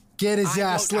 something. Get his I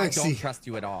ass, don't Lexi. trust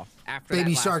you at all. After Baby that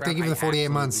last Shark, thank you round, for the 48 I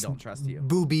months. absolutely don't trust you.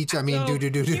 Boo Beach, I mean, So,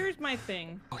 do. Here's my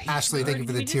thing. Ashley, thank you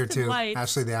for the We just tier did 2. lights,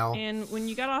 Ashley the owl. And when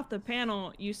you got off the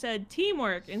panel, you said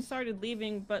teamwork and started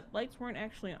leaving, but lights weren't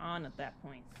actually on at that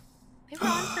point. They were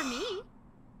on for me.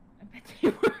 I bet they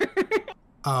were.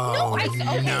 Oh, Okay, so it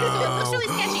looks really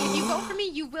no. sketchy. If you go for me,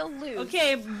 you will lose.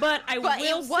 Okay, but I But will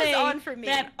it was say on for me.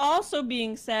 that also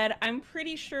being said, I'm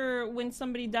pretty sure when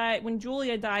somebody died, when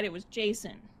Julia died, it was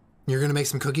Jason. You're going to make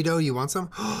some cookie dough? You want some?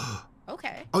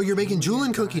 Okay. Oh, you're making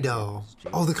Julien cookie dough.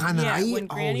 Oh, the kind that I eat? When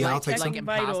Oh, Granny yeah, I'll was take some. checking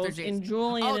Like imposter vitals, Jason. and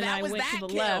Julian Oh, and that I was went that to the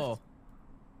kill. left.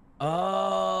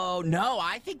 Oh no,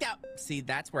 I think that. See,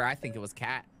 that's where I think it was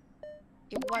Cat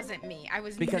It wasn't me. I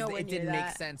was because nowhere it near didn't make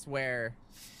that. sense where.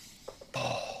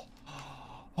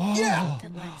 Yeah!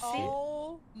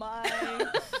 Oh my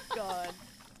god.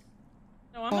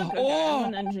 No, I'm a good guy.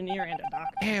 I'm an engineer and a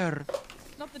doctor. Air.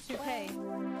 Not the 2K.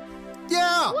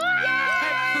 Yeah!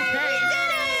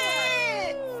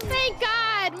 Thank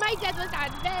God! My death was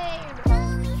not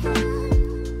vain!